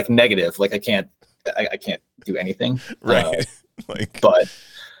 Like negative, like I can't do anything. Right.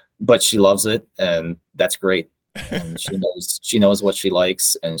 But she loves it, and that's great. And she knows what she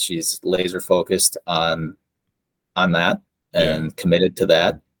likes, and she's laser focused on that and committed to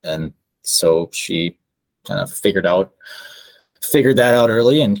that. And so she kind of figured that out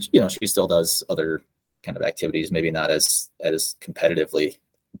early, and she still does other kind of activities, maybe not as competitively,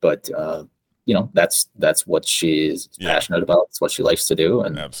 but that's what she's passionate about. It's what she likes to do,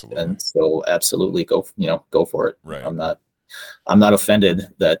 and so absolutely go for it. Right. I'm not offended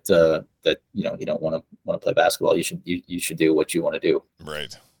that you don't want to play basketball. You should do what you want to do.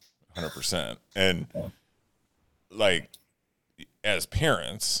 Right. 100%. And like, as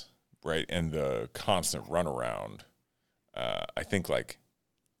parents, right, and the constant runaround, I think like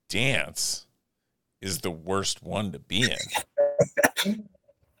dance is the worst one to be in.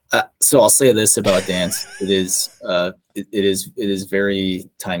 So I'll say this about dance: it is very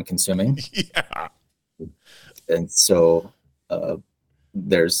time consuming. Yeah. And so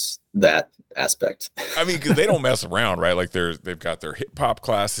there's that aspect. I mean, because they don't mess around, right? Like they've got their hip hop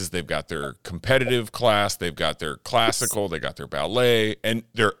classes, they've got their competitive class, they've got their classical, they got their ballet, and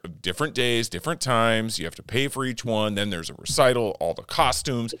they're different days, different times. You have to pay for each one. Then there's a recital, all the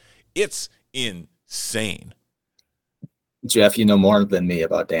costumes. It's insane. Jeff, you know more than me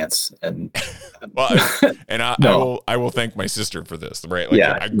about dance, and I will thank my sister for this, right?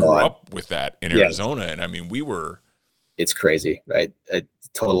 Like, I grew up with that in Arizona, and I mean, it's crazy, right?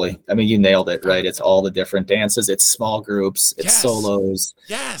 Totally. I mean, you nailed it, right? It's all the different dances. It's small groups. It's solos.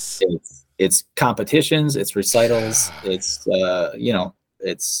 Yes. It's competitions. It's recitals. It's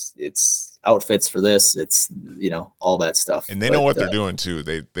it's outfits for this. It's all that stuff. And they know what they're doing too.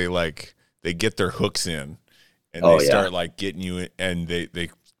 They get their hooks in. And they start like getting you in, and they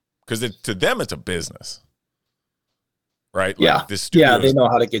because to them it's a business, right? Like they know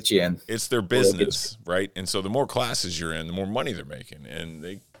how to get you in. It's their business, right? And so the more classes you're in, the more money they're making, and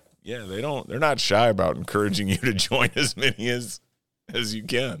they're not shy about encouraging you to join as many as you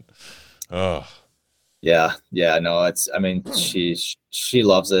can. Oh, yeah, no, I mean, she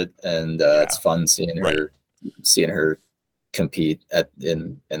loves it, and it's fun seeing her compete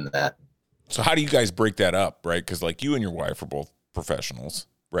in that. So how do you guys break that up, right? Because like you and your wife are both professionals,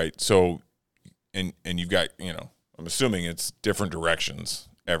 right? So, and you've got, I'm assuming it's different directions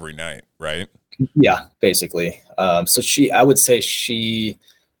every night, right? Yeah, basically. So I would say so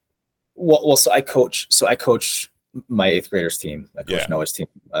I coach my 8th graders team. I coach Noah's team.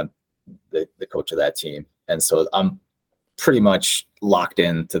 I'm the coach of that team. And so I'm pretty much locked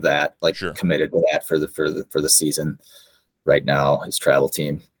into that, like committed to that for the season right now, his travel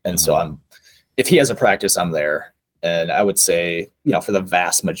team. And so if he has a practice, I'm there. And I would say, for the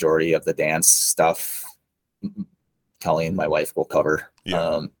vast majority of the dance stuff, Colleen, my wife, will cover.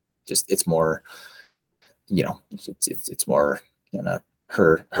 Just it's more, it's more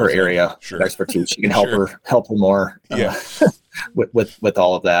her area of expertise. She can help her more with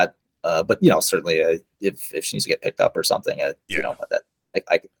all of that. But certainly if she needs to get picked up or something, that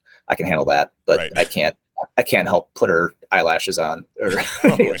I can handle that. But I can't help put her eyelashes on or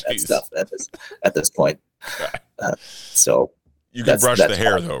that stuff at this point. So you can brush the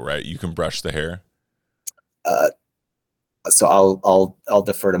hair though, right? You can brush the hair. So I'll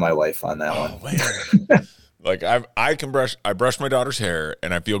defer to my wife on that one. Like I brush my daughter's hair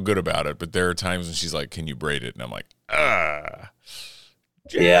and I feel good about it, but there are times when she's like, "Can you braid it?" And I'm like,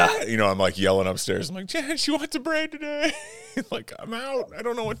 yeah. I'm like yelling upstairs. I'm like, Jen, she wants to braid today. Like, I'm out. I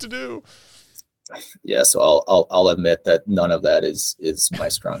don't know what to do. Yeah, so I'll admit that none of that is my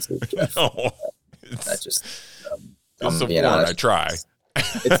strong suit. No, I just it's so boring. I try.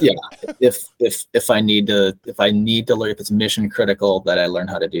 If I need to learn, if it's mission critical that I learn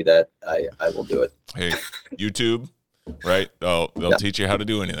how to do that, I will do it. Hey, YouTube, right? They'll teach you how to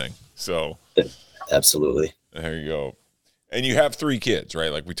do anything. So absolutely. There you go. And you have 3 kids,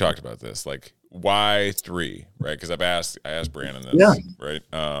 right? Like we talked about this. Like why 3, right? Because I asked Brandon this, right?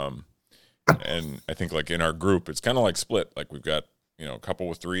 And I think like in our group, it's kind of like split. Like we've got a couple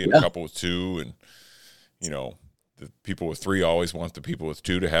with 3 and a couple with 2, and the people with 3 always want the people with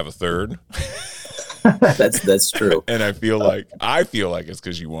 2 to have a third. That's true. And I feel like it's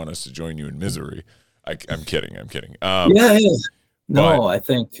because you want us to join you in misery. I'm kidding. Yeah. No, I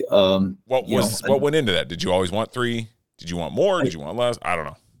think. What went into that? Did you always want 3? Did you want more? Did you want less? I don't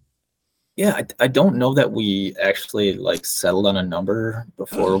know. Yeah, I don't know that we actually like settled on a number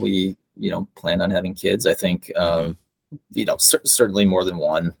before we planned on having kids. I think certainly more than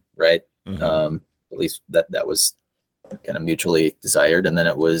one, right? Mm-hmm. At least that was kind of mutually desired, and then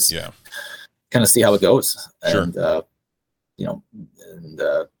it was kind of see how it goes. Sure. And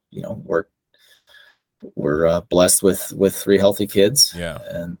we're blessed with 3 healthy kids. Yeah.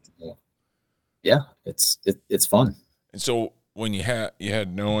 And it's fun. And so when you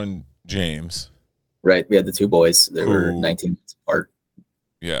had Noah and James, right? We had the 2 boys. They were 19 months apart.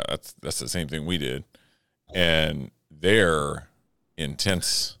 Yeah, that's the same thing we did, and they're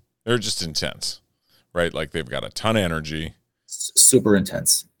intense. They're just intense, right? Like they've got a ton of energy. Super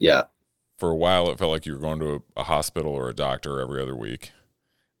intense. Yeah. For a while, it felt like you were going to a hospital or a doctor every other week.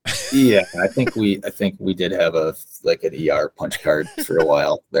 Yeah, I think we did have an ER punch card for a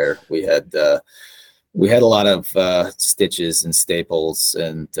while there. We had a lot of stitches and staples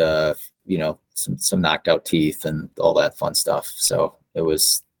and some knocked out teeth and all that fun stuff. So it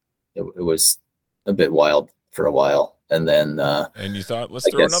was a bit wild for a while, and then and you thought, let's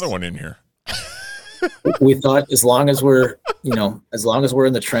throw another one in here. We thought as long as we're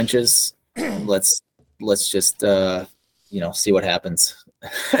in the trenches, let's just see what happens.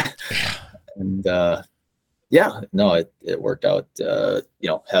 And it worked out.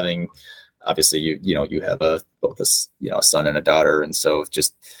 Having obviously you have both a son and a daughter, and so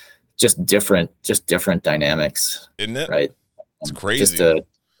just different dynamics, isn't it? Right. It's crazy.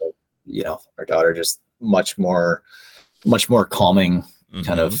 Our daughter just much more calming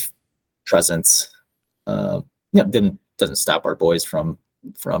kind of presence. Doesn't stop our boys from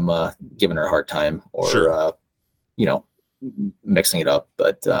giving her a hard time or sure. Mixing it up,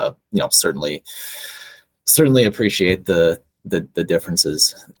 but certainly appreciate the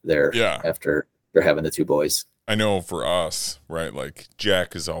differences there. Yeah. After they're having the 2 boys. I know for us, right? Like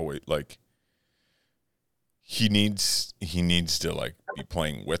Jack is always like he needs to like be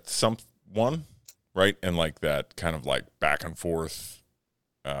playing with someone, right? And like that kind of like back and forth,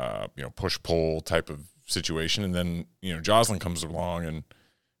 push pull type of situation. And then Jocelyn comes along and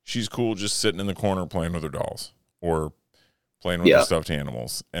she's cool just sitting in the corner playing with her dolls or playing with the stuffed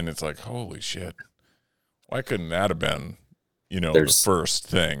animals. And it's like, holy shit, why couldn't that have been, the first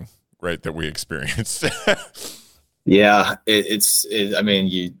thing, right, that we experienced? Yeah, it's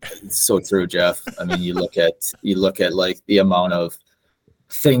so true, Jeff. I mean, you look at like the amount of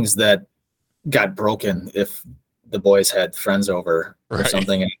things that got broken if the boys had friends over or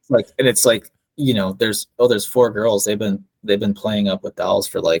something. And it's like, there's 4 girls. They've been playing up with dolls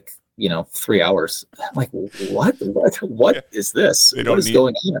for 3 hours. I'm like, what is this? What is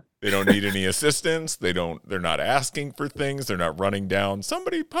going on? They don't need any assistance. They're not asking for things. They're not running down,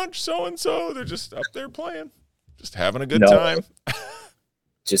 somebody punch so-and-so. They're just up there playing, just having a good time.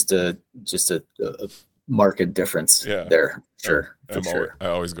 Just a marked difference there. Sure. I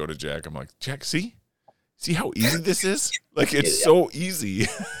always go to Jack. I'm like, Jack, see how easy this is? Like, it's so easy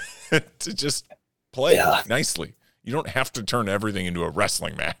to just play nicely. You don't have to turn everything into a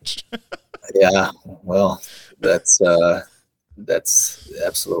wrestling match. Yeah, well, that's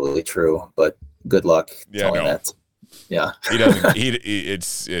absolutely true. But good luck telling that Yeah. He doesn't.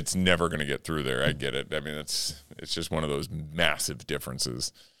 It's never going to get through there. I get it. I mean, it's just one of those massive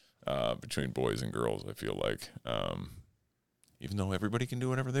differences between boys and girls. I feel like, even though everybody can do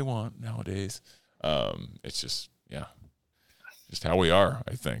whatever they want nowadays, it's just just how we are.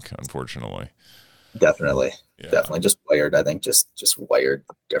 I think, unfortunately. Definitely. Yeah. Definitely just wired. I think just wired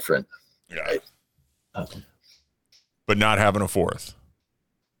different. Yeah. Right? But not having a fourth.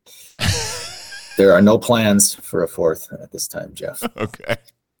 There are no plans for a fourth at this time, Jeff. Okay.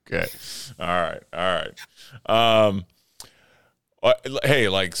 All right. Hey,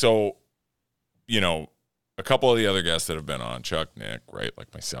 like, so, a couple of the other guests that have been on, Chuck, Nick, right,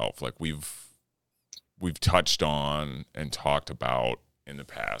 like myself, like we've touched on and talked about in the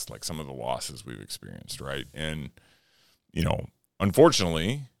past, like some of the losses we've experienced, right? And,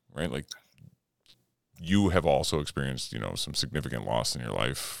 unfortunately, right, like you have also experienced, some significant loss in your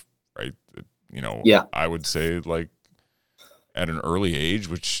life, right? Yeah. I would say like at an early age,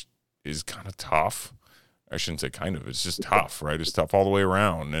 which is kind of tough. I shouldn't say kind of, it's just tough, right? It's tough all the way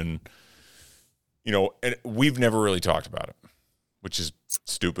around. And, and we've never really talked about it, which is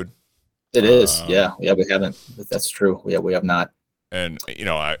stupid. It is. Yeah, we haven't. That's true. We have not. And,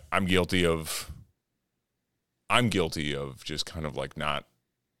 I'm guilty of just kind of like not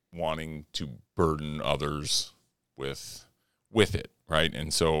wanting to burden others with it. Right.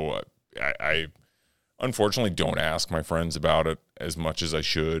 And so I unfortunately don't ask my friends about it as much as I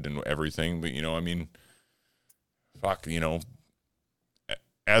should and everything. But, I mean, fuck,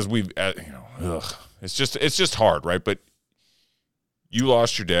 as we've, it's just hard. Right. But you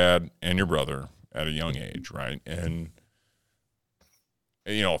lost your dad and your brother at a young age. Right. And,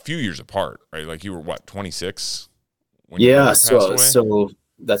 a few years apart, right? Like you were what, 26 when your brother passed away? So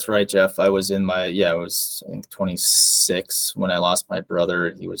that's right, Jeff. I was I was, I think, 26 when I lost my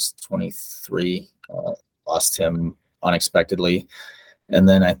brother. He was 23. Lost him unexpectedly. And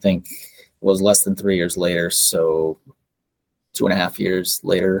then I think it was less than 3 years later. So 2.5 years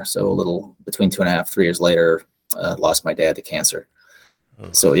later, so a little between 2.5, 3 years later, lost my dad to cancer.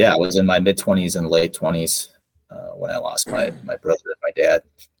 Okay. So I was in my mid 20s and late 20s when I lost my brother and my dad.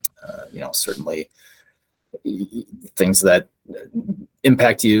 Certainly things that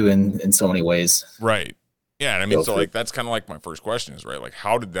impact you in so many ways. Right. Yeah. And I mean, so like, that's kind of like my first question is, right? Like,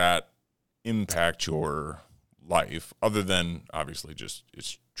 how did that impact your life other than obviously just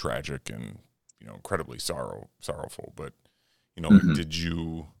it's tragic and, incredibly sorrowful, but,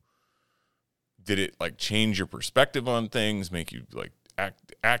 Mm-hmm. did it like change your perspective on things, make you like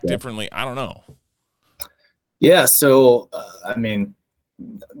act differently? I don't know. Yeah. So, I mean,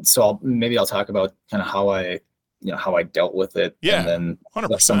 maybe I'll talk about kind of how I dealt with it. Yeah. And then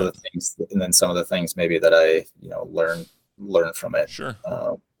 100%. some of the things maybe that I, learn from it. Sure.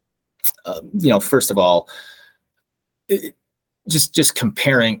 First of all, just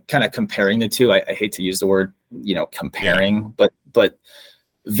comparing the two. I hate to use the word, comparing, but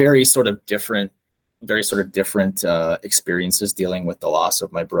very sort of different experiences dealing with the loss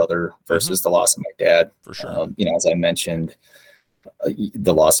of my brother versus the loss of my dad. For sure. As I mentioned,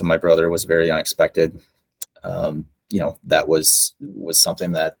 the loss of my brother was very unexpected. That was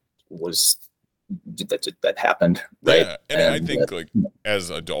something that happened. Right. Yeah. And I think like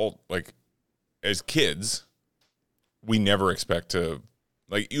as as kids, we never expect to,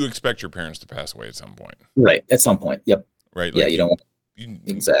 like, you expect your parents to pass away at some point. Right. At some point. Yep. Right. Like, you don't.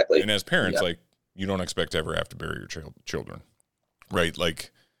 Exactly. And as parents, like, you don't expect to ever have to bury your children. Right. Like,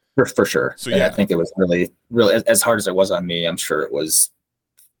 for sure. So I think it was really as hard as it was on me. I'm sure it was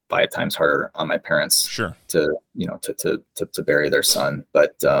 5 times harder on my parents. Sure. To bury their son.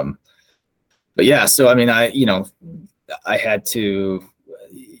 But yeah. So I mean, I had to,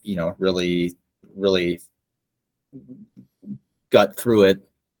 really gut through it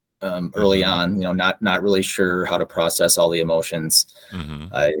early on. Not really sure how to process all the emotions. Mm-hmm.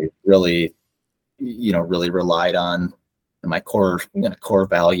 I really relied on my core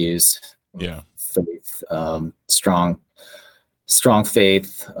values. Yeah. Faith, strong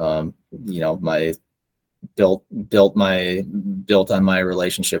faith. My built on my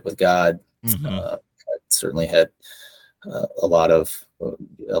relationship with God. Mm-hmm. I certainly had a lot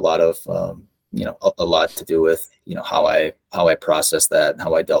to do with how I processed that and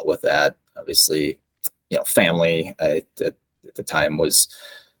how I dealt with that. Obviously, family at the time was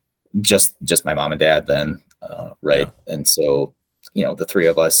just my mom and dad then, right? Yeah. And so the three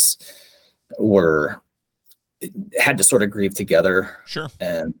of us had to sort of grieve together. Sure.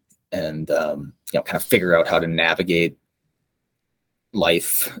 And kind of figure out how to navigate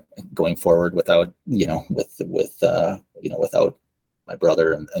life going forward without without my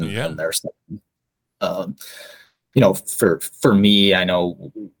brother and their son. for me, I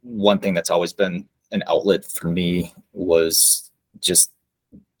know one thing that's always been an outlet for me was just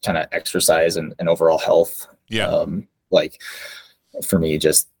kind of exercise and overall health. Yeah. Like for me,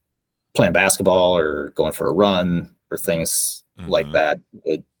 just playing basketball or going for a run or things like that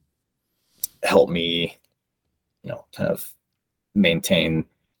would help me, kind of maintain,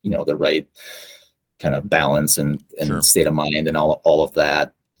 the right kind of balance and Sure. state of mind and all of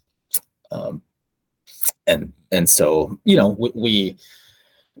that. And so,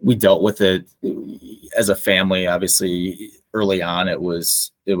 we dealt with it as a family. Obviously, early on, it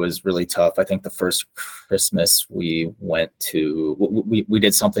was really tough. I think the first Christmas we went to, we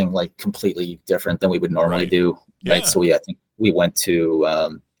did something like completely different than we would normally do. Yeah. Right. So I think we went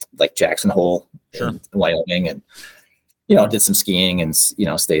to like Jackson Hole in Wyoming, and did some skiing and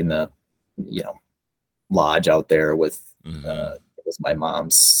stayed in the lodge out there with it was my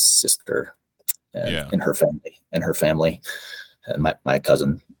mom's sister and her family and my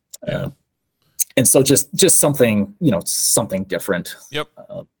cousin. And so just something, something different. Yep.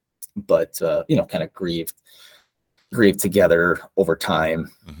 But kind of grieved together over time.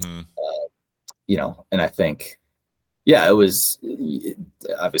 And I think, it was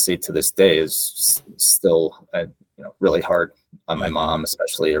obviously to this day is still, really hard on my mom,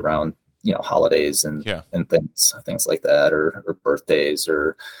 especially around, holidays and things like that, or birthdays,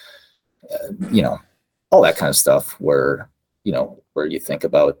 or, all that kind of stuff where you think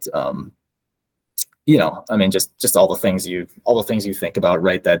about, I mean, just all the things you think about,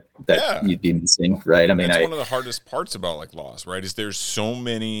 right? That you'd be missing, right? I mean, that's one of the hardest parts about like loss, right? Is there's so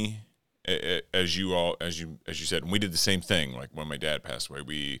many, as you said, and we did the same thing. Like when my dad passed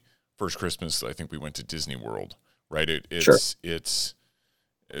away, first Christmas, I think we went to Disney World, right? There's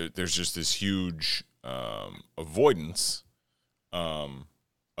just this huge avoidance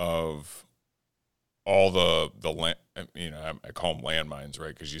of all the land, I call them landmines,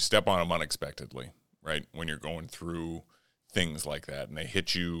 right? Because you step on them unexpectedly, right? When you're going through things like that, and they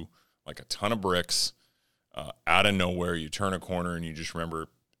hit you like a ton of bricks out of nowhere. You turn a corner and you just remember,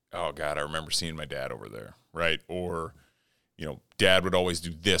 oh God, I remember seeing my dad over there, right? Or dad would always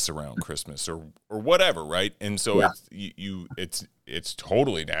do this around Christmas or whatever, right? And so it's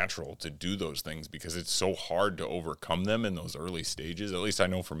totally natural to do those things because it's so hard to overcome them in those early stages. At least I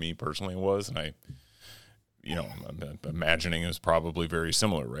know for me personally it was, and I'm imagining it was probably very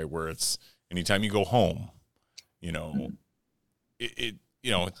similar, right? Where it's anytime you go home,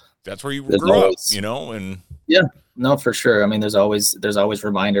 that's where you grew up, and no, for sure. I mean, there's always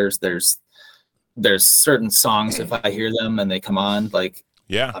reminders. There's certain songs, if I hear them and they come on, like,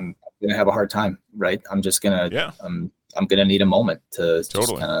 I'm gonna have a hard time, right? I'm just gonna, I'm gonna need a moment to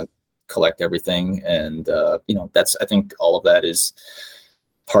just kind of collect everything. And, I think all of that is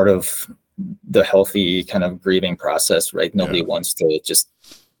part of the healthy kind of grieving process, right? Nobody wants to just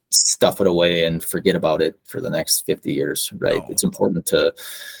stuff it away and forget about it for the next 50 years, right? It's important to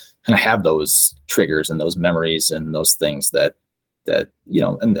kind of have those triggers and those memories and those things that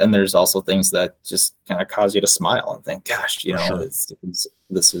and there's also things that just kind of cause you to smile and think, gosh,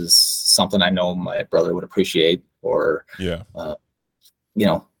 this is something I know my brother would appreciate, or all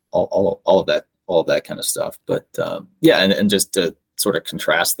of that kind of stuff. But and just to sort of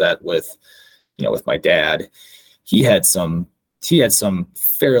contrast that with with my dad, he had some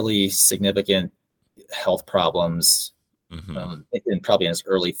fairly significant health problems probably in his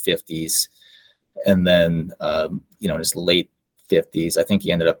early 50s, and then in his late 50s, I think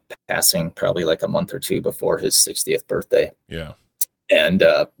he ended up passing probably like a month or two before his 60th birthday. And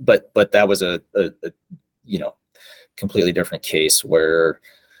but that was a completely different case where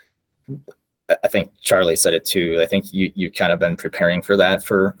I think Charlie said it too. I think you kind of been preparing for that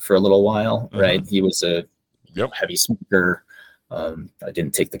for a little while, right? He was a heavy smoker. I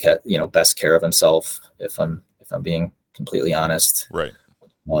didn't take the best care of himself, if I'm being completely honest. Right.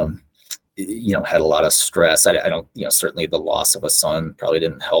 Had a lot of stress. I don't, certainly the loss of a son probably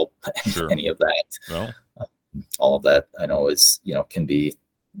didn't help any of that. No. All of that I know is, can be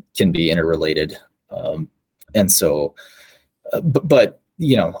interrelated. And so, but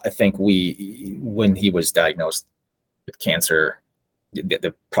I think when he was diagnosed with cancer,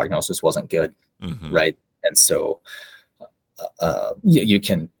 the prognosis wasn't good. Right. And so, you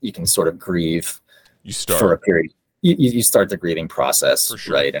can sort of grieve for a period. You start the grieving process,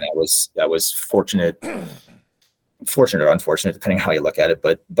 right? And I was fortunate or unfortunate, depending on how you look at it.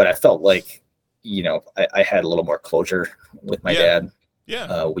 But I felt like, I had a little more closure with my dad.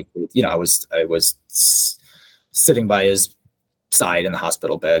 I was sitting by his side in the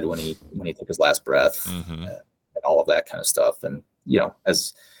hospital bed when he took his last breath, and all of that kind of stuff. And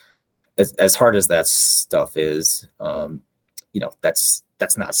as hard as that stuff is, that's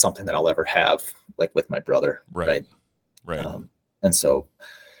not something that I'll ever have like with my brother. Right. And so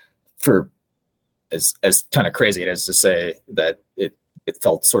for as kind of crazy it is to say that it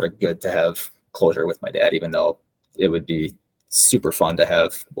felt sort of good to have closure with my dad, even though it would be super fun to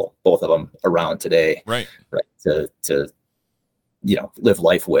have both of them around today. Right. To live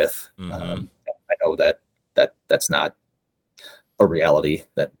life with. Mm-hmm. I know that's not a reality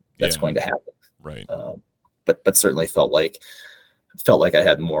that's going to happen. Right. But certainly felt like I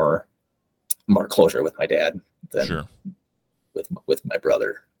had more closure with my dad than with my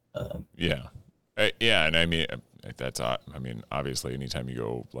brother. Yeah. And I mean, obviously anytime you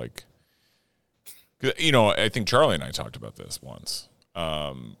go like, I think Charlie and I talked about this once,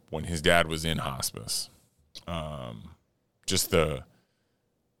 when his dad was in hospice, just cause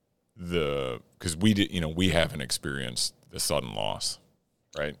we haven't experienced the sudden loss,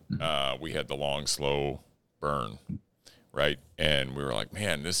 right? Mm-hmm. We had the long, slow burn, right? And we were like,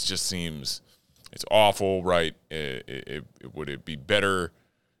 man, this just seems, it's awful, right? Would it be better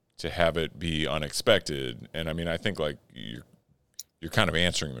to have it be unexpected? And I mean, I think like you're kind of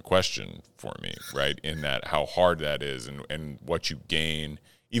answering the question for me, right? In that how hard that is and what you gain,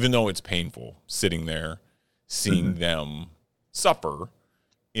 even though it's painful, sitting there, seeing them suffer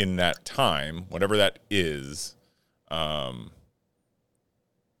in that time, whatever that is. But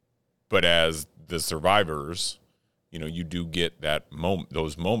as the survivors, you do get that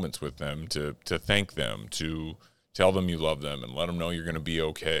those moments with them to thank them, to tell them you love them and let them know you're going to be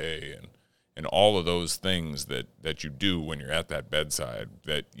okay. And all of those things that you do when you're at that bedside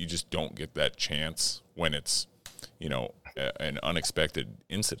that you just don't get that chance when it's, an unexpected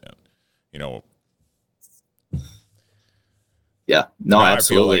incident, Yeah, no,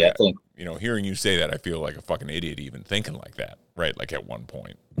 absolutely. I think, hearing you say that, I feel like a fucking idiot even thinking like that, right? Like at one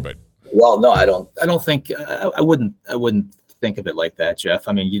point, but. Well, no, I don't think, I wouldn't think of it like that, Jeff.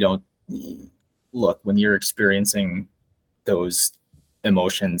 I mean, you don't look, when you're experiencing those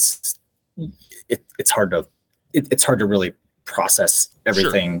emotions, it's hard to really process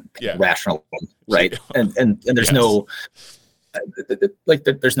everything rationally, right? And there's no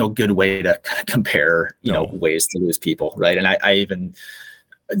there's no good way to compare ways to lose people, right? And I even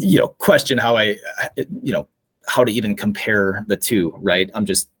question how how to even compare the two, right? I'm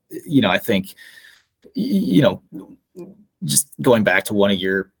just I think just going back to one of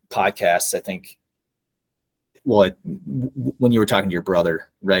your podcasts, I think when you were talking to your brother,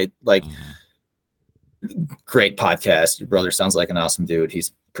 right? Like, great podcast. Your brother sounds like an awesome dude.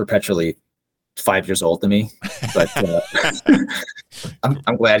 He's perpetually 5 years older than me, but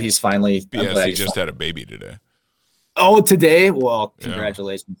I'm glad he's finally. Yes, he just had a baby today. Oh, today? Well,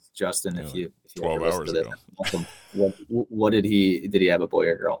 congratulations, Justin. Yeah, If you 12 hours ago. Awesome. What did he have, a boy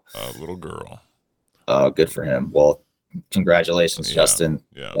or a girl? A little girl. Oh, good for him. Well, congratulations, Justin.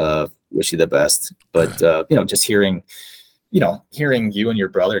 Yeah. Wish you the best. But just hearing you and your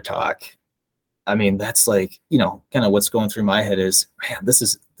brother talk, I mean, that's like, kind of what's going through my head is, man, this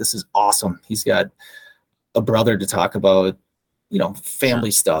is awesome. He's got a brother to talk about,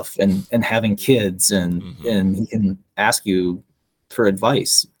 family stuff and having kids and he can ask you for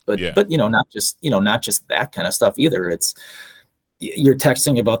advice, but not just that kind of stuff either. It's, you're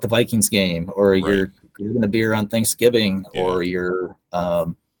texting about the Vikings game, or you're grabbing a beer on Thanksgiving, or you're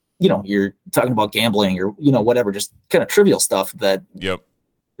you're talking about gambling, or whatever, just kind of trivial stuff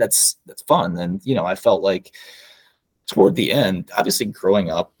that's fun. And I felt like toward the end, obviously growing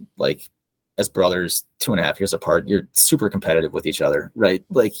up like as brothers 2.5 years apart, you're super competitive with each other, right?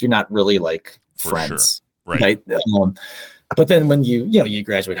 Like, you're not really like friends, right? But then when you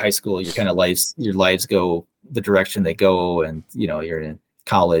graduate high school, your lives go the direction they go, and you're in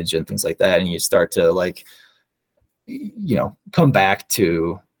college and things like that, and you start to like come back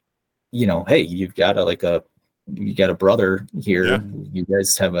to hey, you got a brother here. You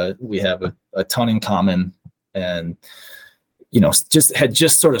guys we have a ton in common, and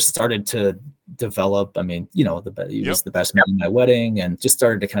just sort of started to develop. I mean, he was the best man at my wedding, and just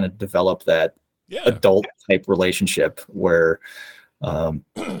started to kind of develop that adult type relationship where, so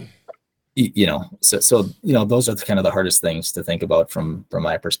those are kind of the hardest things to think about from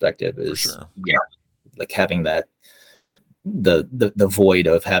my perspective is, like having that, the void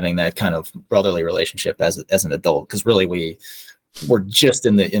of having that kind of brotherly relationship as an adult. Cause really we're just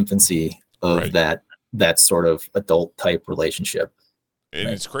in the infancy of that sort of adult type relationship. And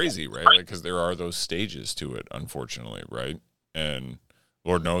it's crazy, right? Like, cause there are those stages to it, unfortunately. Right. And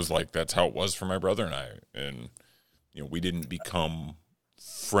Lord knows, like, that's how it was for my brother and I. And, we didn't become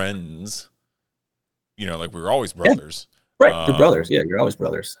friends, like we were always brothers, Right. You're brothers. Yeah. You're always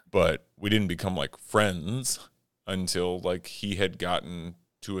brothers. But we didn't become like friends until like he had gotten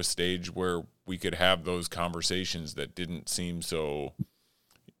to a stage where we could have those conversations that didn't seem so,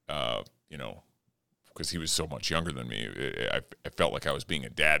 you know, because he was so much younger than me. I felt like I was being a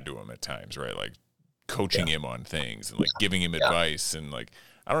dad to him at times, right? Like coaching him on things and like giving him advice, and like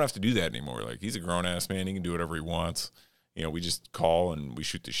I don't have to do that anymore. Like he's a grown ass man; he can do whatever he wants. You know, we just call and we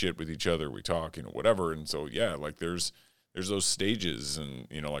shoot the shit with each other. We talk, you know, whatever. And so yeah, like there's those stages, and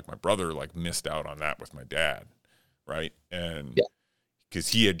you know, like my brother like missed out on that with my dad, right? And because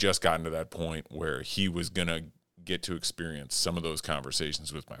he had just gotten to that point where he was gonna get to experience some of those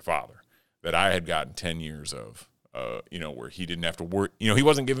conversations with my father that I had gotten 10 years of, you know, where he didn't have to work. You know, he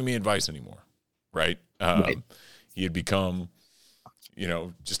wasn't giving me advice anymore, right? He had become, you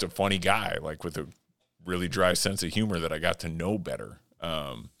know, just a funny guy, like with a really dry sense of humor that I got to know better.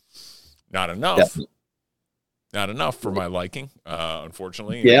 Not enough for my liking,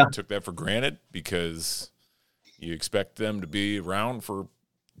 unfortunately. Yeah. I took that for granted because you expect them to be around for,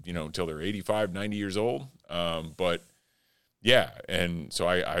 you know, until they're 85, 90 years old. But yeah. And so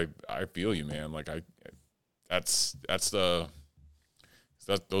I feel you, man. Like those are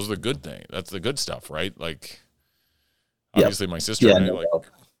the good thing. That's the good stuff, right? Like obviously my sister and I, like,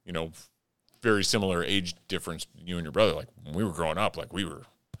 you know, very similar age difference, you and your brother. Like when we were growing up, like we were,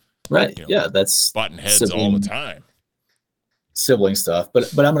 right. You know, That's button heads all the time. Sibling stuff.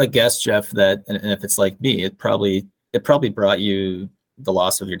 But I'm going to guess, Jeff, that, and if it's like me, it probably brought you, the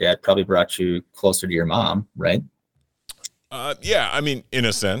loss of your dad probably brought you closer to your mom, right? Yeah, I mean, in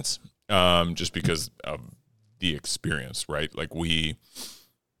a sense, just because of the experience, right? Like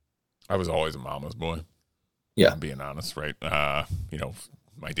I was always a mama's boy. Yeah. I'm being honest, right? You know,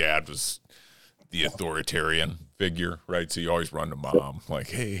 my dad was the authoritarian figure, right? So you always run to mom, like,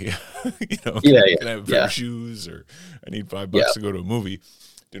 hey, you know, can I have a pair of shoes, or I need $5 to go to a movie.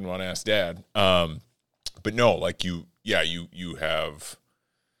 Didn't want to ask dad. But no, like you have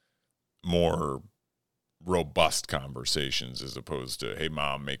more robust conversations as opposed to, hey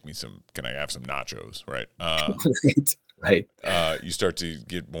mom, can I have some nachos, right? Right. You start to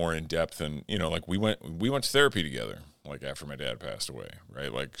get more in depth, and you know, like we went to therapy together, like after my dad passed away,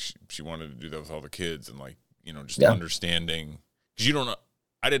 right? Like she wanted to do that with all the kids, and like, you know, just understanding, because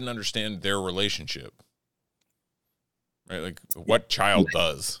I didn't understand their relationship, right? Like what child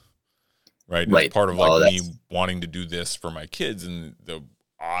does, right? Right. It's part of like me wanting to do this for my kids, and the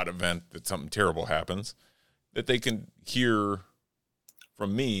odd event that something terrible happens, that they can hear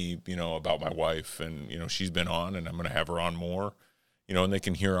from me, you know, about my wife, and, you know, she's been on and I'm going to have her on more, you know, and they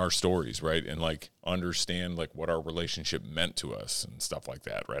can hear our stories, right? And like understand like what our relationship meant to us and stuff like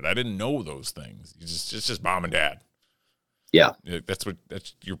that, right? I didn't know those things. It's just mom and dad. Yeah. That's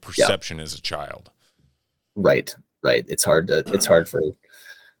your perception as a child. Right. It's hard for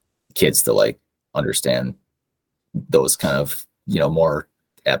kids to like understand those kind of, you know, more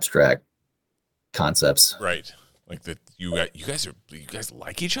abstract concepts. Right. Like that you guys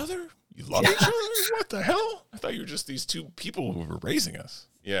like each other? You love each other? What the hell? I thought you were just these two people who were raising us.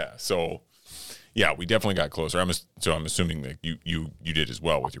 Yeah. So yeah, we definitely got closer. I'm assuming that you did as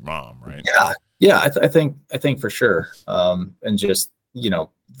well with your mom, right? Yeah. Yeah. I think for sure. And just, you know,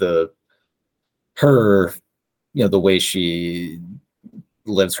 her, you know, the way she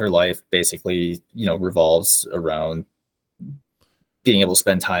lives her life basically, you know, revolves around being able to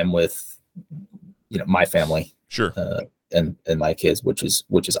spend time with, you know, my family, sure, and my kids, which is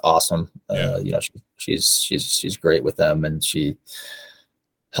awesome. You know, she's great with them, and she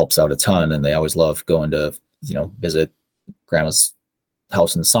helps out a ton, and they always love going to, you know, visit grandma's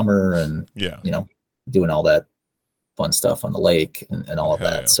house in the summer, and you know, doing all that fun stuff on the lake and all of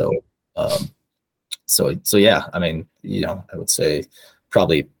that. Yeah. So yeah, I mean, you know, I would say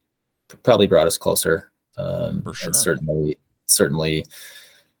probably brought us closer. For sure. And certainly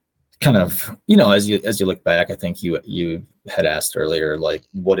kind of, you know, as you look back, I think you had asked earlier, like,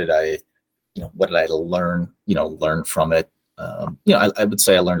 what did I learn from it? You know, I would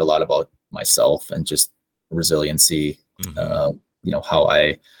say I learned a lot about myself and just resiliency, you know, how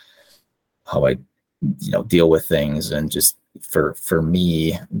I, you know, deal with things, and just for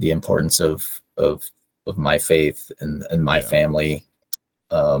me, the importance of my faith and my family.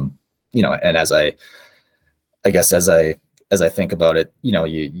 You know, and as I guess, as I think about it, you know,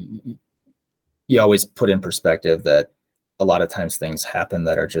 you always put in perspective that a lot of times things happen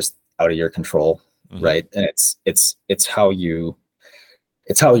that are just out of your control, right? And it's how you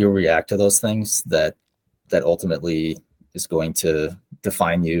react to those things that ultimately is going to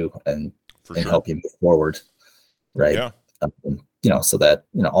define you and help you move forward, right? Yeah. You know, so that,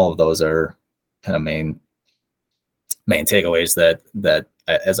 you know, all of those are kind of main main takeaways that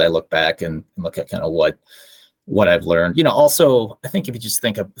as I look back and look at kind of what I've learned. Also, I think if you just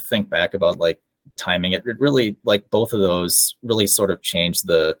think back about like timing, it really, like, both of those really sort of changed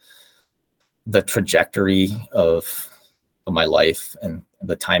the trajectory of my life and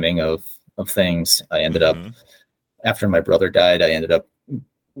the timing of things. I ended up, after my brother died, I ended up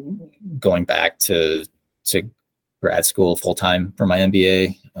going back to grad school full time for my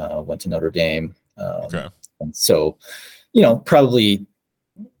MBA. Went to Notre Dame. Okay. And so, probably,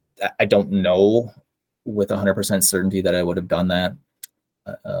 I don't know with 100% certainty that I would have done that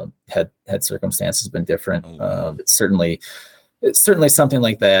had circumstances been different. It's certainly something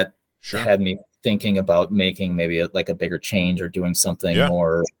like that had me thinking about making maybe a bigger change or doing something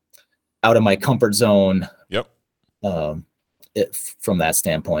more out of my comfort zone. Yep. From that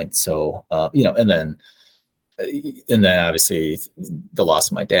standpoint. So, and then obviously the loss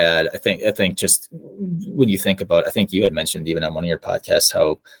of my dad. I think just when you think about, I think you had mentioned even on one of your podcasts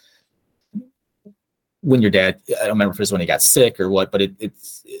how when your dad, I don't remember if it was when he got sick or what, but it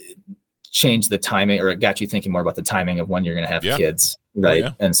changed the timing, or it got you thinking more about the timing of when you're going to have kids. Right.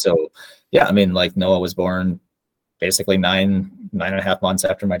 And so, I mean, like, Noah was born basically 9.5 months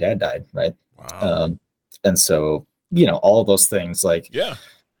after my dad died. Right. Wow. And so, all of those things, like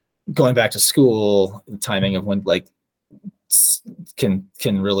going back to school, the timing of when, like, can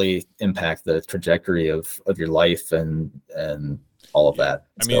really impact the trajectory of your life and all of that.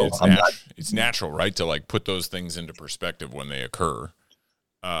 I mean, it's natural, right, to like put those things into perspective when they occur.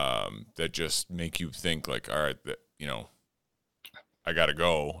 That just make you think like, all right, that, I gotta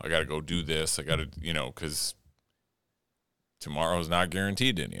go do this. I gotta, because tomorrow's not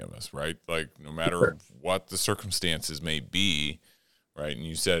guaranteed to any of us, right? Like, no matter what the circumstances may be, right? And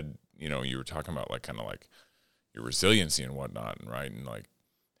you said, you were talking about like kind of like your resiliency and whatnot, and right, and like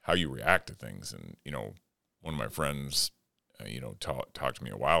how you react to things. And one of my friends, talked to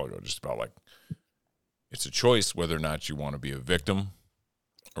me a while ago just about like, it's a choice whether or not you want to be a victim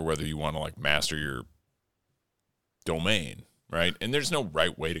or whether you want to like master your domain, right? And there's no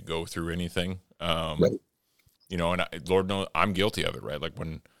right way to go through anything. Right. And Lord knows I'm guilty of it, right? Like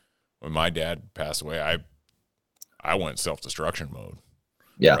when my dad passed away, I went self-destruction mode.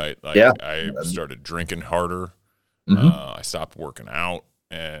 Yeah. Right. Like I started drinking harder. I stopped working out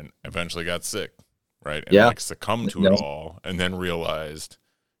and eventually got sick. Right. And like succumbed to it all, and then realized,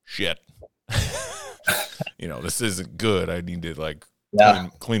 shit, this isn't good. I need to like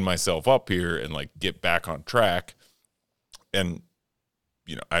clean myself up here and like get back on track. And,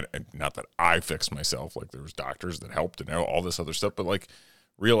 not that I fixed myself, like there was doctors that helped and all this other stuff, but like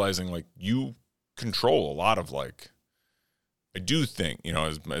realizing like you control a lot of like, I do think,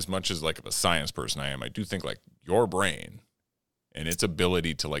 as much as like of a science person I am, I do think like your brain and its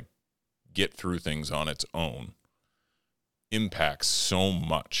ability to like get through things on its own impacts so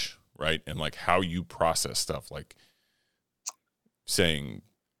much, right? And like how you process stuff, like saying,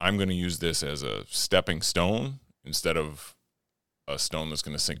 I'm going to use this as a stepping stone instead of a stone that's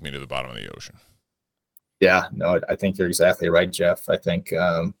going to sink me to the bottom of the ocean. Yeah, no, I think you're exactly right, Jeff. I think,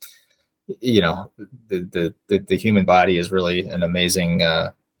 the human body is really an amazing,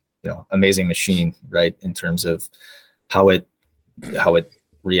 amazing machine, right? In terms of how it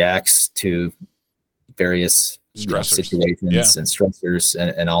reacts to various situations and stressors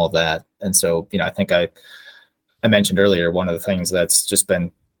and all of that. And so, I think I mentioned earlier, one of the things that's just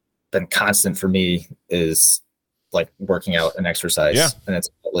been constant for me is like working out and exercise. And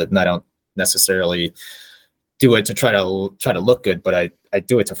I don't necessarily do it to try to look good, but I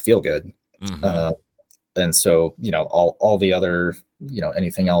do it to feel good. And so, all the other,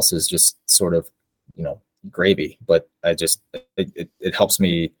 anything else is just sort of, gravy, but it helps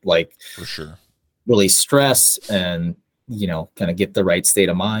me, like, for sure, really stress and, kind of get the right state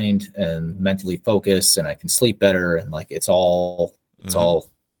of mind and mentally focus, and I can sleep better. And like, it's all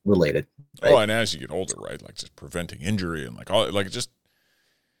related. Right? Oh, and as you get older, right, like just preventing injury and like all, like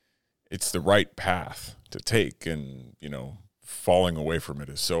it's the right path to take, and falling away from it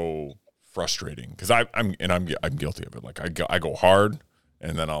is so frustrating because I'm guilty of it. Like I go hard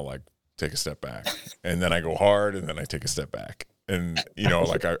and then I'll like take a step back, and then I go hard and then I take a step back, and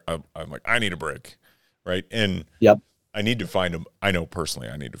like I'm like, I need a break, right? And I need to find I know personally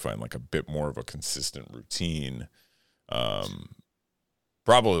I need to find like a bit more of a consistent routine.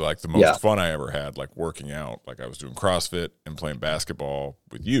 Probably like the most fun I ever had, like working out. Like I was doing CrossFit and playing basketball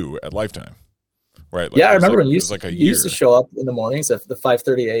with you at Lifetime, right? Like I remember when you used to show up in the mornings at the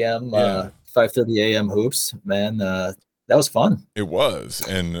 5:30 a.m. 5:30 a.m. hoops. Man, that was fun. It was,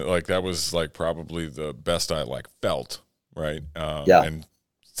 and like that was like probably the best I like felt, right? And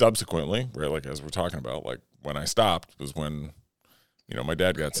subsequently, right, like as we're talking about, like when I stopped was when, you know, my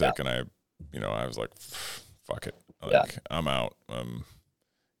dad got sick, and I was like, fuck it. Like, I'm out.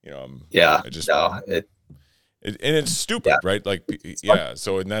 You know, I just, and it's stupid, right? Like,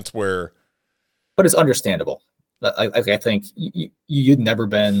 So, and that's where, but it's understandable. I think you'd never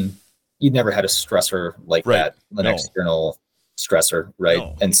had a stressor like that, an external stressor, right?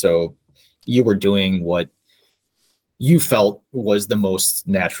 No. And so you were doing what you felt was the most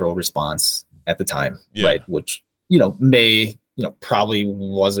natural response at the time, right? Which, probably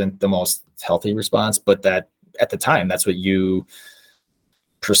wasn't the most healthy response, but that at the time, that's what you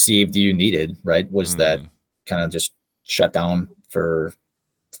perceived you needed, right? Was that kind of just shut down for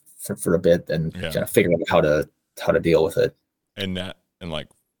a bit and kind of figure out how to deal with it. And like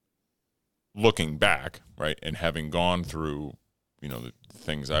looking back, right, and having gone through, you know, the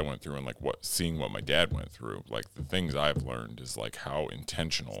things I went through, and like seeing what my dad went through, like the things I've learned is like how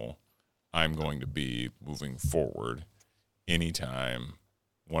intentional I'm going to be moving forward anytime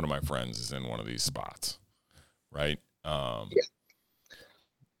one of my friends is in one of these spots, right?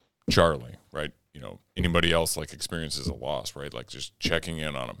 Charlie, right? You know, anybody else like experiences a loss, right? Like just checking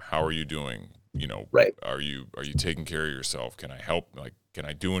in on them. How are you doing? You know, are you taking care of yourself? Can I help? Like, can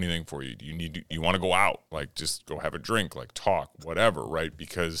I do anything for you? Do you want to go out? Like, just go have a drink, like talk, whatever, right?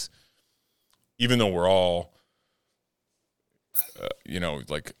 Because even though we're all,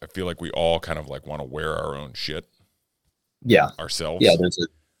 like, I feel like we all kind of like want to wear our own shit. Yeah. Ourselves. Yeah. There's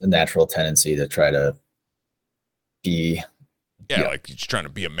a natural tendency to try to be, like you're trying to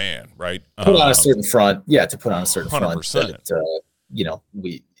be a man, right? Put on a certain front. Yeah. To put on a certain 100%. front that,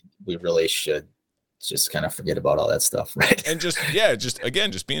 we really should just kind of forget about all that stuff, right? And just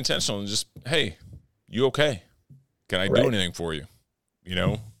be intentional and just, hey, you okay? Can I do anything for you? You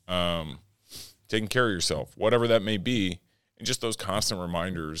know, taking care of yourself, whatever that may be. And just those constant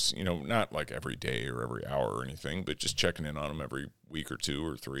reminders, you know, not like every day or every hour or anything, but just checking in on them every week or 2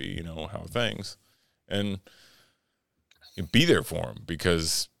 or 3, you know, how things, and be there for them,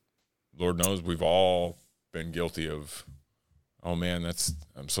 because Lord knows we've all been guilty of, oh man,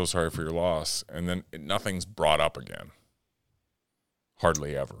 I'm so sorry for your loss. And then nothing's brought up again.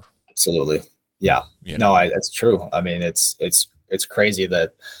 Hardly ever. Absolutely. Yeah. That's true. I mean, it's crazy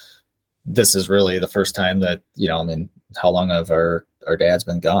that this is really the first time that, how long have our dad's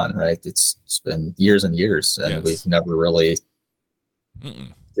been gone, right? It's been years and years, and we've never really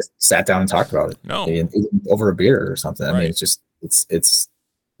just sat down and talked about it. No. Even over a beer or something. Right. I mean, it's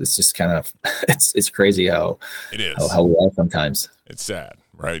just kind of, it's crazy how it is, how we are sometimes. It's sad,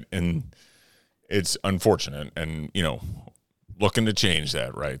 right? And it's unfortunate, and, you know, looking to change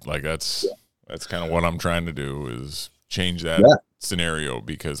that, right? Like that's kind of what I'm trying to do, is change that scenario,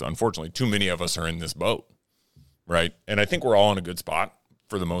 because unfortunately too many of us are in this boat, right? And I think we're all in a good spot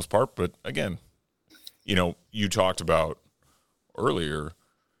for the most part, but again, you know, you talked about earlier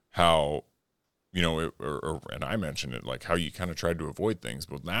how, you know, and I mentioned it, like how you kind of tried to avoid things,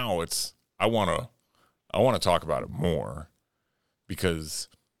 but now I want to talk about it more, because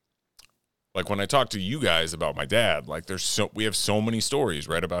like when I talk to you guys about my dad, like we have so many stories,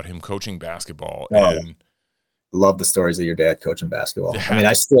 right, about him coaching basketball. And love the stories of your dad coaching basketball. I mean,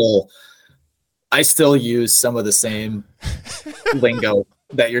 I still use some of the same lingo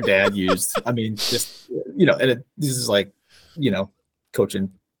that your dad used. I mean, just, you know, and this is like, you know,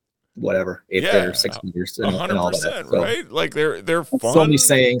 coaching whatever, 8th grade or 6th years and all that. So, right? Like they're fun. So many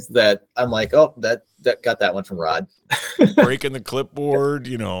sayings that I'm like, oh, that got that one from Rod. Breaking the clipboard,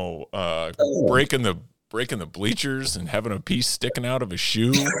 you know, breaking the bleachers and having a piece sticking out of a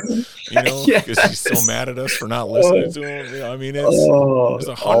shoe, you know, because he's so mad at us for not listening to him. You know, I mean, there's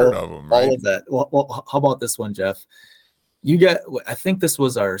 100 of them, right? All of that. Well, how about this one, Jeff? I think this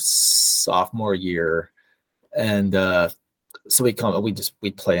was our sophomore year, and so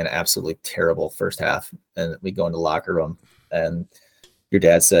we play an absolutely terrible first half, and we go into the locker room, and your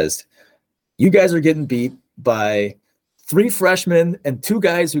dad says, "You guys are getting beat by 3 freshmen and 2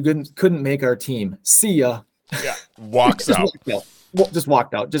 guys who couldn't make our team. See ya." Yeah, walks out. Just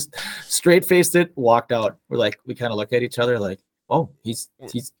walked out. Just straight faced it. Walked out. We kind of look at each other like, "Oh, he's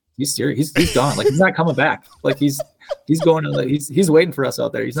serious. He's gone. Like he's not coming back. Like he's going to he's waiting for us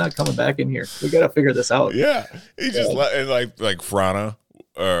out there. He's not coming back in here. We got to figure this out." Yeah, he just and like Frana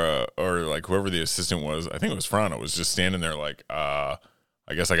or like whoever the assistant was. I think it was Frana was just standing there like, I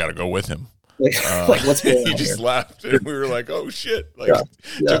guess I got to go with him. Like what's going on? He just left, and we were like, "Oh shit!" Like,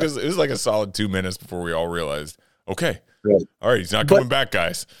 took us. It was like a solid 2 minutes before we all realized, okay, all right, he's not coming back,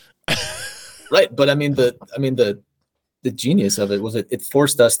 guys. Right, but I mean the genius of it was it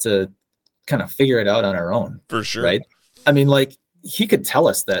forced us to kind of figure it out on our own. For sure, right? I mean, like he could tell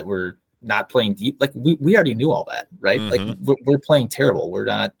us that we're not playing deep. Like we already knew all that, right? Like we're playing terrible. We're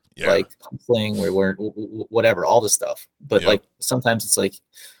not like playing. We're whatever, all this stuff. But like sometimes it's like,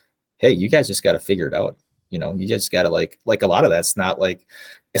 hey, you guys just got to figure it out. You know, you just got to like a lot of that's not like,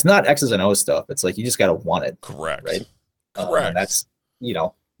 it's not X's and O's stuff. It's like, you just got to want it. Correct. Right. Correct. And that's, you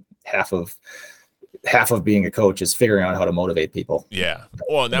know, half of being a coach is figuring out how to motivate people. Yeah.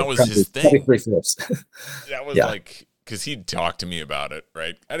 Well, and that was his thing. That was like, because he'd talk to me about it,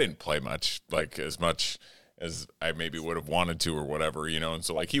 right? I didn't play much as I maybe would have wanted to or whatever, you know? And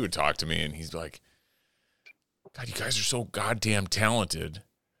so, like, he would talk to me and he's like, God, you guys are so goddamn talented,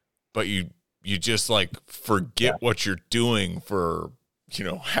 but you just, like, forget what you're doing for, you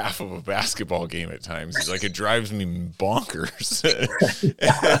know, half of a basketball game at times. He's like, it drives me bonkers.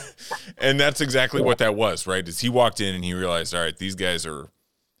 And that's exactly what that was, right? As he walked in and he realized, all right, these guys are,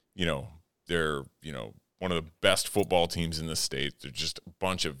 you know, they're, you know, one of the best football teams in the state. They're just a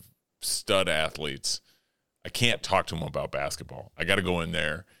bunch of stud athletes. I can't talk to them about basketball. I got to go in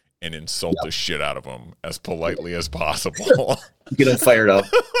there and insult the shit out of them as politely as possible. Get them fired up.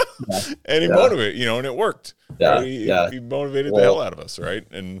 And he motivated, you know, and it worked. Yeah. Right? He motivated the hell out of us, right?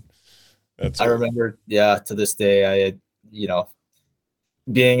 And that's I remember, to this day, I had, you know,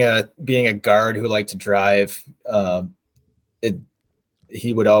 being a guard who liked to drive,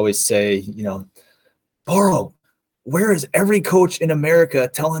 he would always say, you know, Boro, where is every coach in America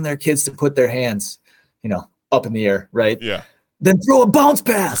telling their kids to put their hands, you know, up in the air, right? Yeah. Then throw a bounce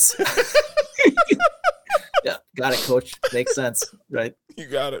pass. Yeah, got it, coach. Makes sense, right? You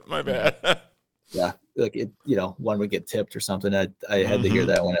got it. My bad. Yeah, like it, you know, one would get tipped or something. I had to hear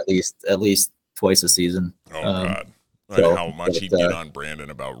that one at least twice a season. Oh God, so, how much he'd get on Brandon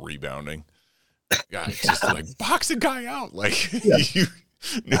about rebounding. God, just like box a guy out, like you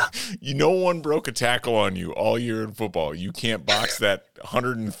no one broke a tackle on you all year in football. You can't box that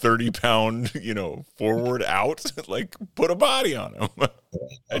 130-pound, you know, forward out. Like, put a body on him.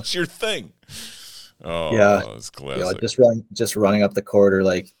 That's your thing. Oh, yeah, it's classic. Just running up the corridor,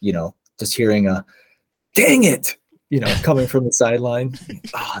 like, you know, just hearing a "dang it," you know, coming from the sideline.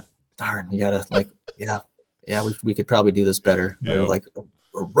 Oh, darn, you gotta like, we could probably do this better. Yeah. Or like,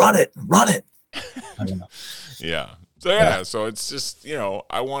 run it. I don't know. Yeah. So it's just, you know,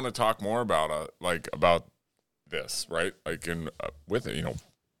 I want to talk more about about this, right? Like with it, you know,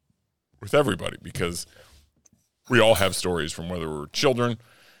 with everybody, because we all have stories from whether we're children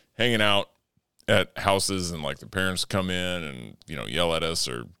hanging out at houses and like the parents come in and, you know, yell at us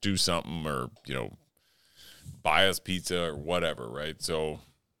or do something or, you know, buy us pizza or whatever, right? So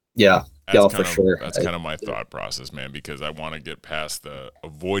for sure. That's kind of my thought process, man, because I want to get past the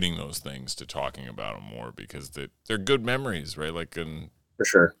avoiding those things to talking about them more, because they're good memories, right? Like, and for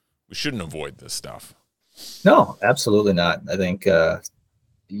sure, we shouldn't avoid this stuff. No, absolutely not. I think,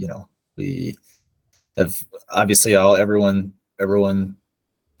 you know, we have obviously everyone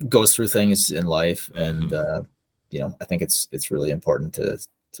goes through things in life, and you know, I think it's really important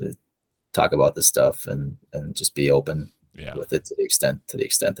to talk about this stuff and just be open with it to the extent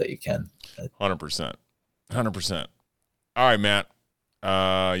that you can. 100%. All right, Matt.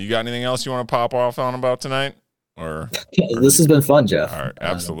 You got anything else you want to pop off on about tonight? Or this has been fun, Jeff. All right,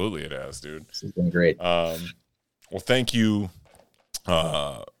 absolutely, it has, dude. This has been great. Well, thank you.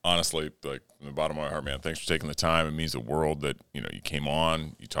 Honestly, like from the bottom of my heart, man, thanks for taking the time. It means the world that, you know, you came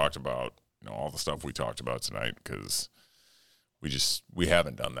on, you talked about, you know, all the stuff we talked about tonight, because we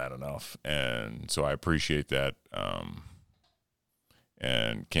haven't done that enough, and so I appreciate that.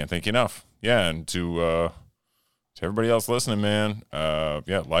 And can't thank you enough. Yeah, and to everybody else listening, man,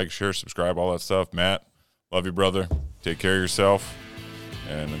 like, share, subscribe, all that stuff. Matt, love you, brother. Take care of yourself,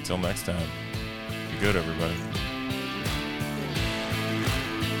 and until next time, be good, everybody.